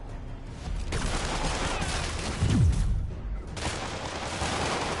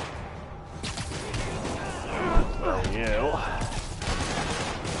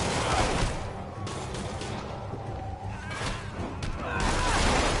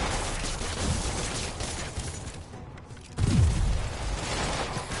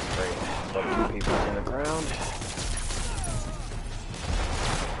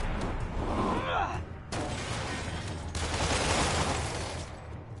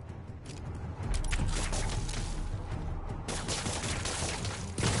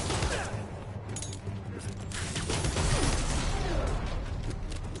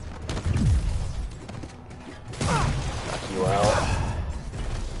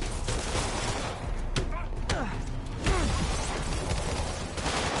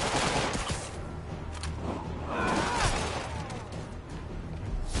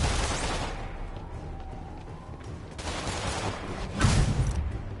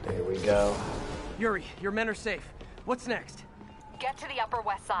 go. Yuri, your men are safe. What's next? Get to the Upper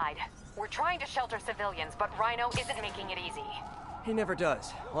West Side. We're trying to shelter civilians, but Rhino isn't making it easy. He never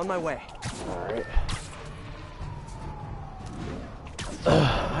does. On my way. Alright.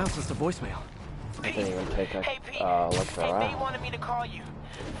 Miles left a voicemail. I didn't even take a look at Hey, May that. wanted me to call you.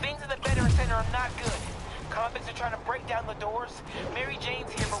 Things at the Veteran Center are not good. Convicts are trying to break down the doors. Mary Jane's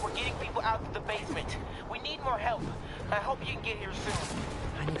here, but we're getting people out to the basement. We need more help. I hope you can get here soon.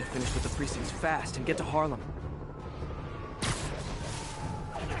 I need to finish with the precincts fast and get to Harlem.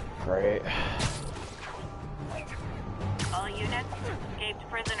 Great. All units, escaped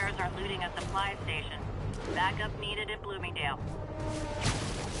prisoners are looting a supply station. Backup needed in Bloomingdale.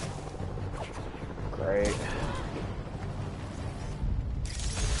 Great.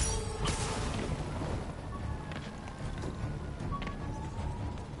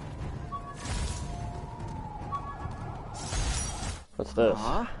 What's this?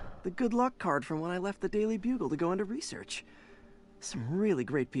 Aw, the good luck card from when I left the Daily Bugle to go into research. Some really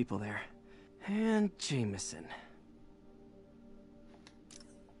great people there. And Jameson.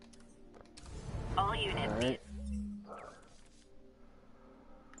 All units. All right.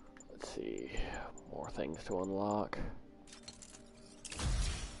 Let's see. More things to unlock.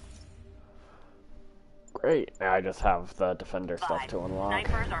 Great. Now I just have the defender stuff to unlock.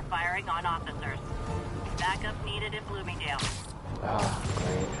 Snipers are firing on officers. Backup needed in Bloomingdale. Ah,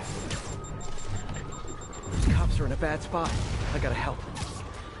 great. Those cops are in a bad spot. I gotta help.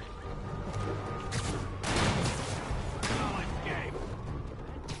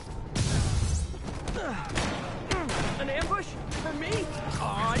 An ambush? For me?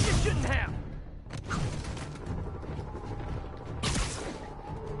 Aw, you shouldn't have.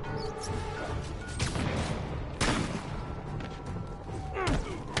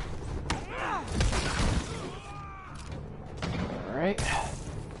 Alright.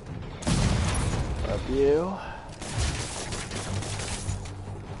 Love you.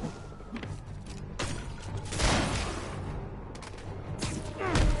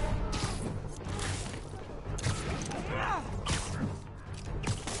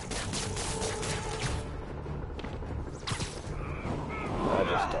 I'll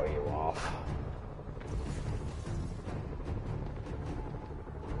just throw you off.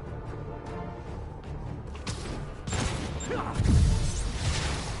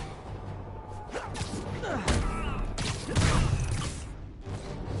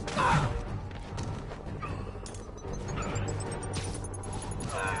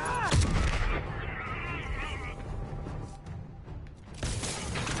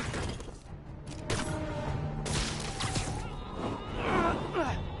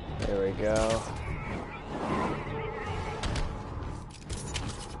 There we go.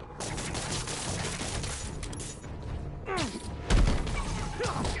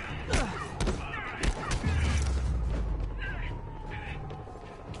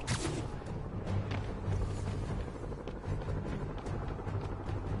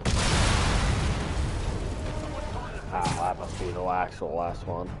 Ah, that must be the actual last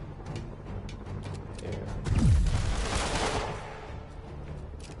one. Yeah.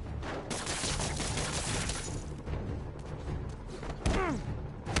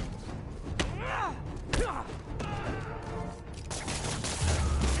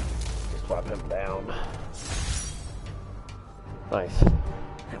 Slap him down. Nice.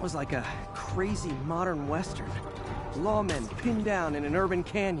 That was like a crazy modern western. Lawmen pinned down in an urban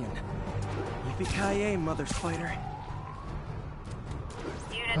canyon. Yippee-ki-yay, mother spider.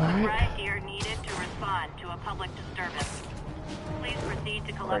 Units of riot gear needed to respond to a public disturbance. Please proceed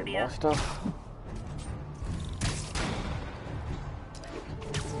to Alright, Columbia. more stuff.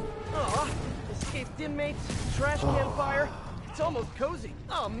 Aw, escaped inmates, trash can fire. It's almost cozy.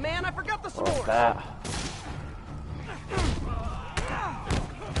 Oh man, I forgot the What's s'mores. that?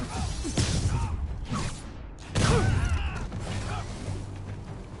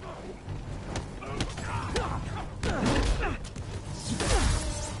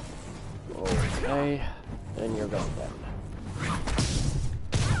 Okay, then you're gone then.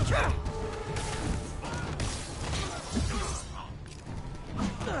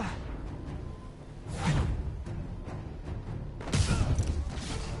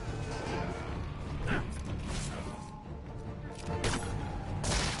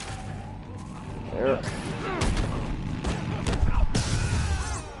 There.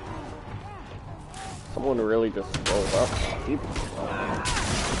 Someone really just blows up people.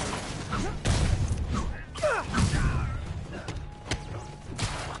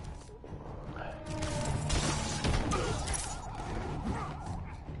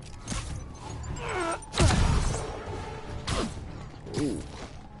 Ooh.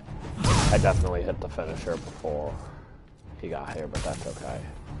 I definitely hit the finisher before he got here, but that's okay.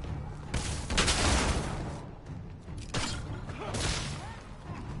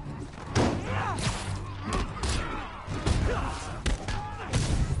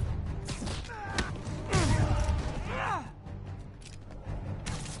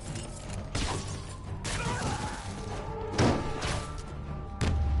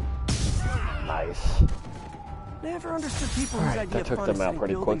 Nice. Never understood people whose idea That of took fun them is out setting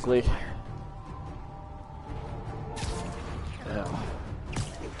pretty buildings quickly. on fire. Now,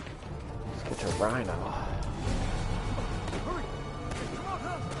 let's get to Rhino.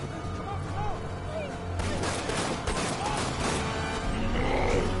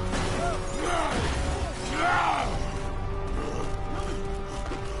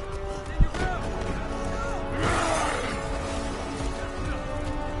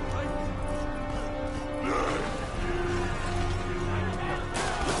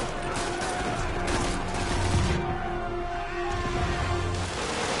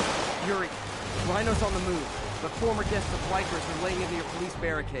 Yuri, Rhino's on the move, but former guests of Rikers are laying into your police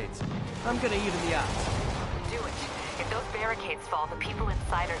barricades. I'm gonna even the odds. Do it. If those barricades fall, the people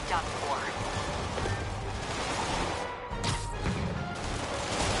inside are done for.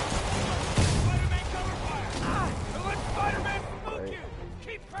 Spider-Man cover fire! Don't let Spider-Man spook you!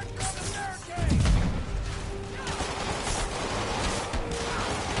 Keep pressure on the barricade!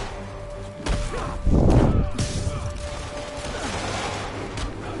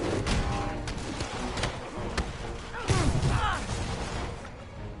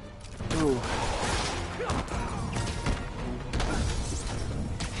 Ooh.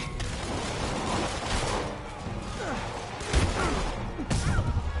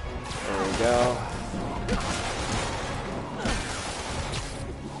 There we go.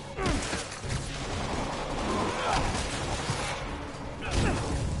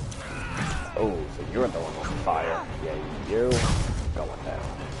 Oh, so you're the one with the fire. Yeah, you going down.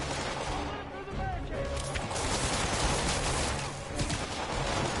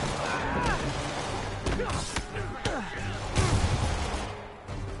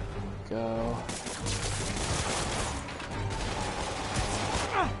 Go.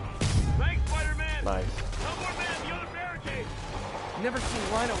 Thanks, Spider-Man! Nice. One more man, the other barricade! Never seen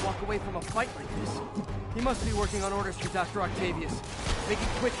Rhino walk away from a fight like this. He must be working on orders for Dr. Octavius, making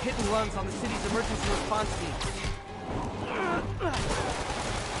quick hit and runs on the city's emergency response team.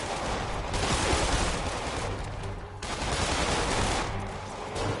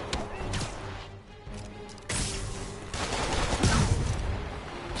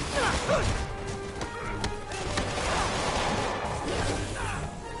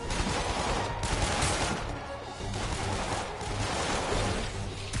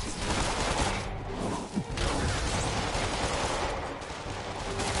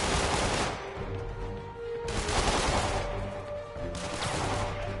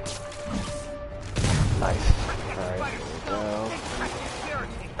 Nice. Alright, here we go.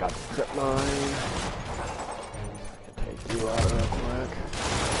 Got the strip mine. Can take you out real quick.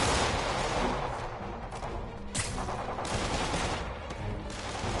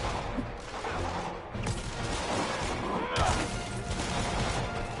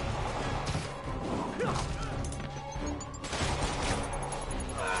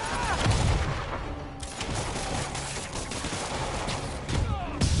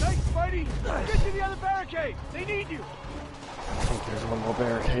 Thanks, Spidey! Get to the other barricade! They need you! I think there's one more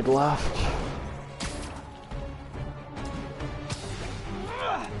barricade left.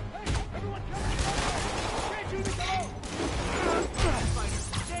 Everyone come inside! Can't do this alone!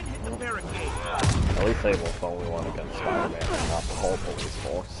 Then hit the barricade! At least they will only one against Spider-Man and not the whole police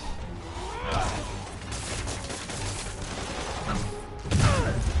force.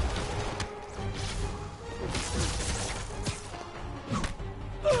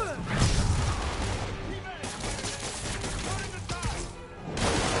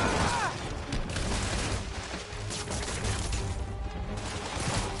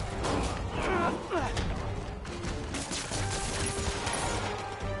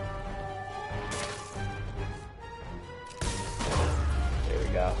 There we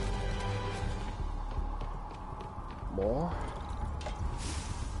go. More?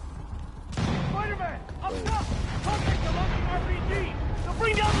 Spider-Man! Up top! Contact the launching RPG! They'll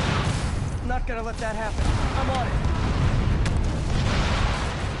bring down the... Not gonna let that happen. I'm on it.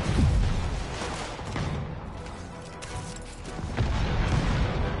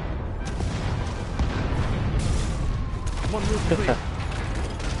 One move clear.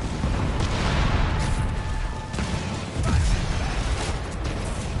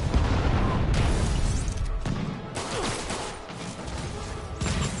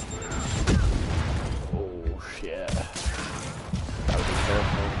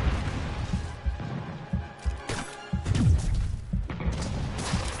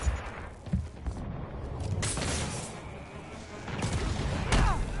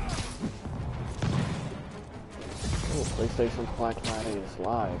 station's Black Knight is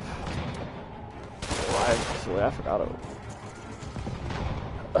live. Actually, I forgot it.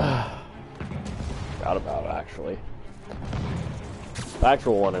 Forgot about it, actually. The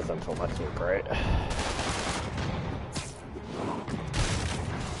actual one isn't so much great.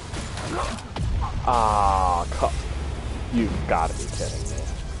 Ah, you've got to be kidding me.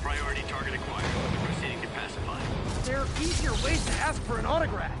 Priority target acquired. Proceeding to pacify. There are easier ways to ask for an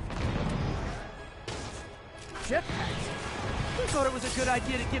autograph. Jetpacks? Who thought it was a good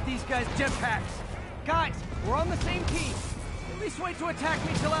idea to give these guys jetpacks? Guys, we're on the same team. At least wait to attack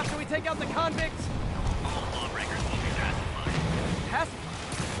me till after we take out the convicts. All lawbreakers will be pacified.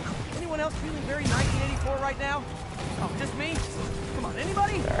 Pacified? Anyone else feeling very 1984 right now? Oh, just me? Come on,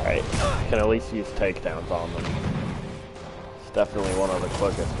 anybody? Alright, can at least use takedowns on them. It's definitely one of the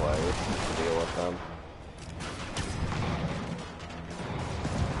quickest ways to deal with them.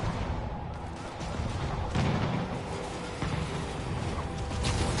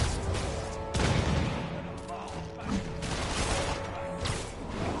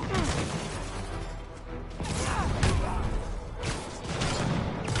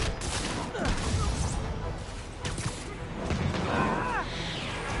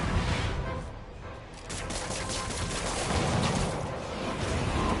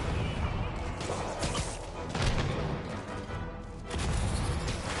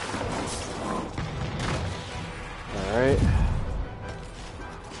 Alright.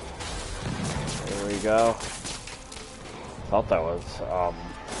 There we go. Thought that was,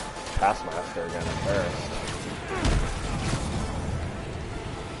 Taskmaster again at first.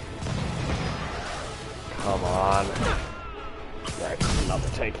 Come on. Right, another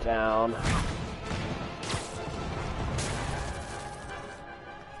takedown.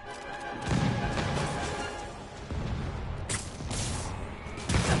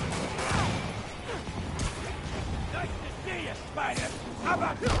 How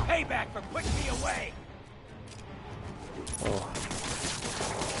about payback for putting me away? Oh.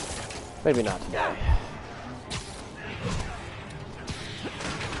 Maybe not today.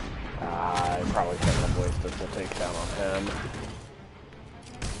 I probably shouldn't have wasted the takedown on him.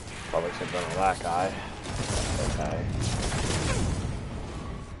 Probably should have done on that guy. Okay.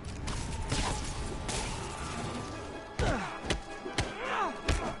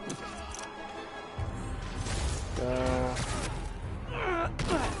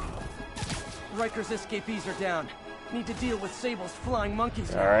 Riker's escapees are down. Need to deal with Sable's flying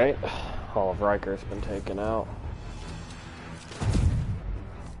monkeys now. Alright. All of Riker's been taken out.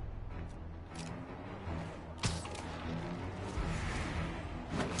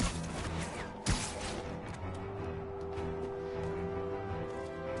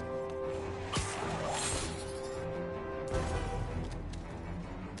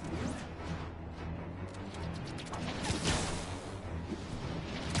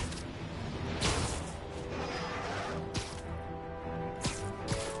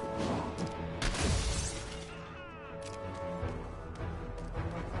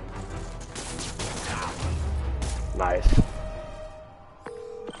 Nice.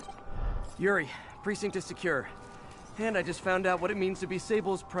 Yuri, precinct is secure. And I just found out what it means to be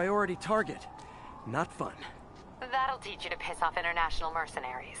Sable's priority target. Not fun. That'll teach you to piss off international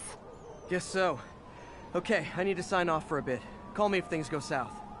mercenaries. Guess so. Okay, I need to sign off for a bit. Call me if things go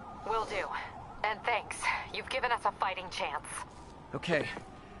south. Will do. And thanks. You've given us a fighting chance. Okay.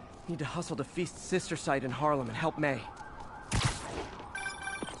 Need to hustle to Feast's sister site in Harlem and help May.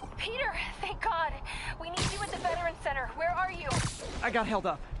 Peter, thank God. We need you at the Veterans Center. Where are you? I got held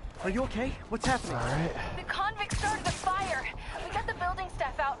up. Are you okay? What's happening? Alright. The convicts started a fire. We got the building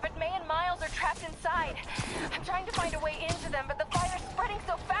staff out, but May and Miles are trapped inside. I'm trying to find a way into them, but the fire's spreading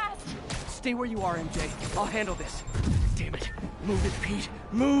so fast. Stay where you are, MJ. I'll handle this. Damn it. Move it, Pete.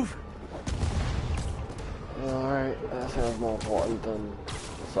 Move! Alright, that sounds more important than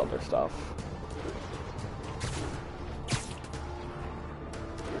this other stuff.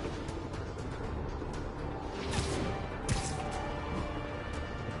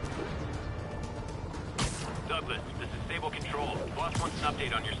 Douglas, this is Sable Control. Boss wants an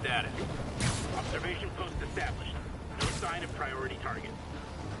update on your status. Observation post established. No sign of priority target.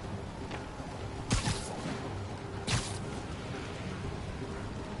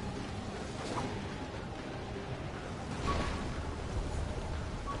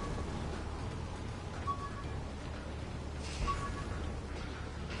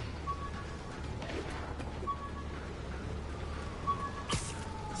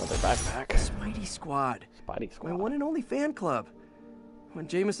 Another backpack. Spidey Squad. Spidey Squad. My one and only fan club. When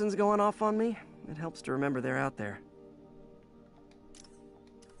Jameson's going off on me, it helps to remember they're out there.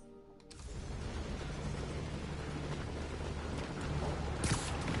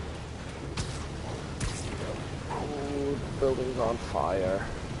 building's on fire.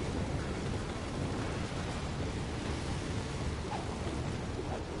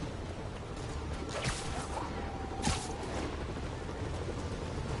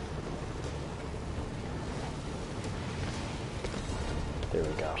 There we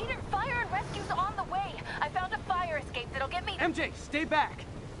go. Peter, fire and rescue's on the way. I found a fire escape that'll get me... MJ, stay back.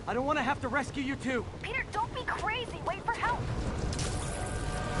 I don't want to have to rescue you too. Peter, don't be crazy. Wait for help.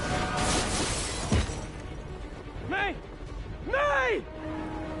 May! May!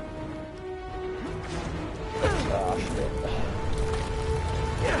 Oh, shit.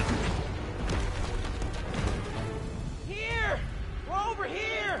 Here! We're over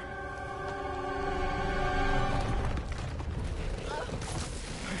here!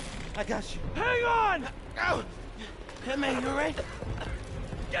 I got you. Hang on! Ow! Hey, man, you alright?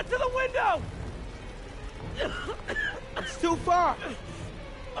 Get to the window! It's too far.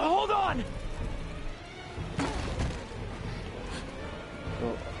 Hold on!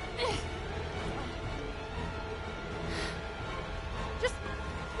 Oh. Just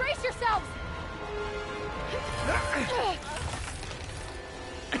brace yourselves.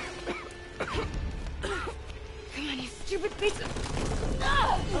 Come on, you stupid piece of...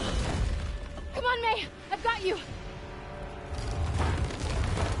 Come on, May. I've got you.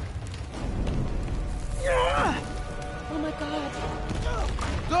 Oh my God.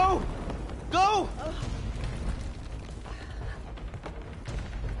 Go! Go!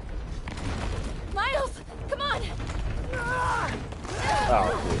 Miles, come on.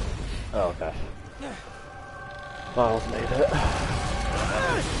 Oh, okay. Miles made it.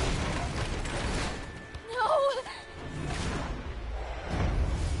 No.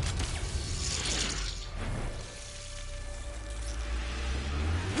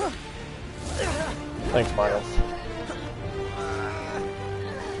 Thanks, Miles.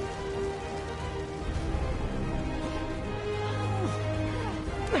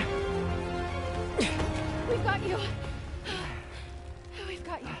 We've got you. We've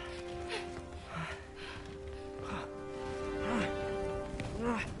got you.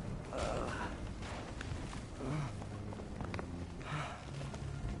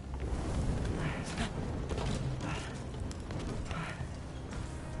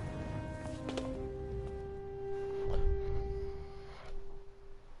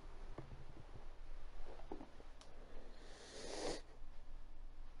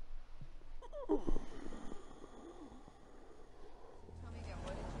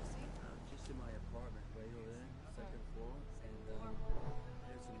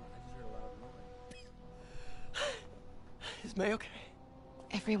 Is May okay?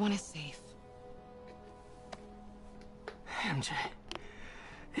 Everyone is safe. MJ,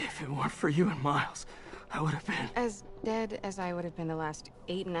 if it weren't for you and Miles, I would have been... As dead as I would have been the last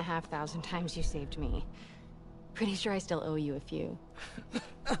 8,500 times you saved me. Pretty sure I still owe you a few.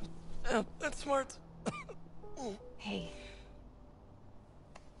 That's smart. Hey.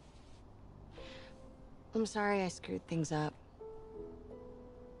 I'm sorry I screwed things up.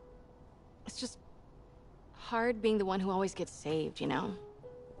 It's just hard being the one who always gets saved, you know?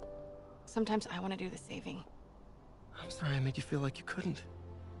 Sometimes I want to do the saving. I'm sorry I made you feel like you couldn't.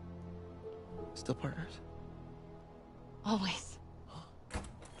 Still partners? Always.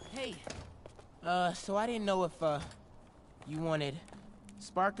 Hey. So I didn't know if, you wanted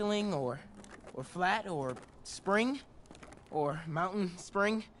sparkling or flat or spring or mountain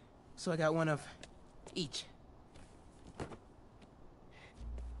spring. So I got one of each.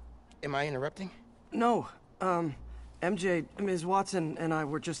 Am I interrupting? No. MJ, Ms. Watson, and I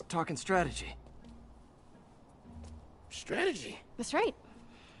were just talking strategy. Strategy? That's right.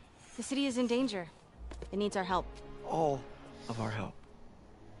 The city is in danger. It needs our help. All of our help.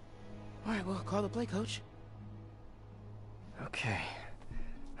 All right, well, call the play, Coach. Okay.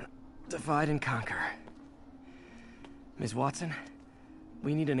 Divide and conquer. Ms. Watson,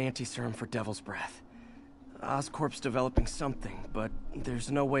 we need an anti-serum for Devil's Breath. Oscorp's developing something, but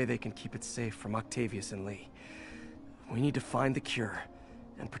there's no way they can keep it safe from Octavius and Lee. We need to find the cure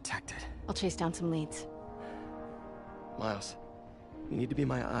and protect it. I'll chase down some leads. Miles, you need to be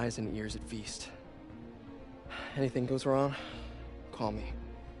my eyes and ears at Feast. Anything goes wrong, call me.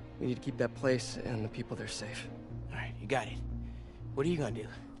 We need to keep that place and the people there safe. All right, you got it. What are you gonna do?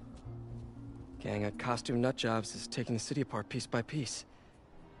 Gang at Costume Nutjobs is taking the city apart piece by piece.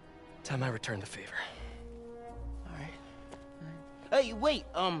 Time I return the favor. All right. Hey, wait,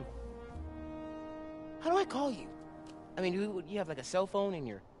 how do I call you? I mean, you have like a cell phone in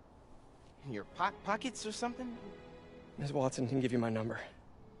your pockets or something? Ms. Watson can give you my number.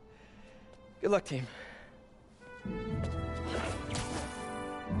 Good luck, team.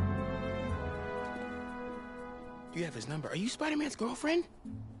 You have his number. Are you Spider-Man's girlfriend?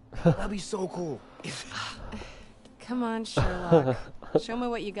 That'd be so cool. Come on, Sherlock. Show me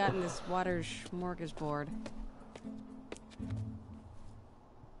what you got in this water smorgasbord.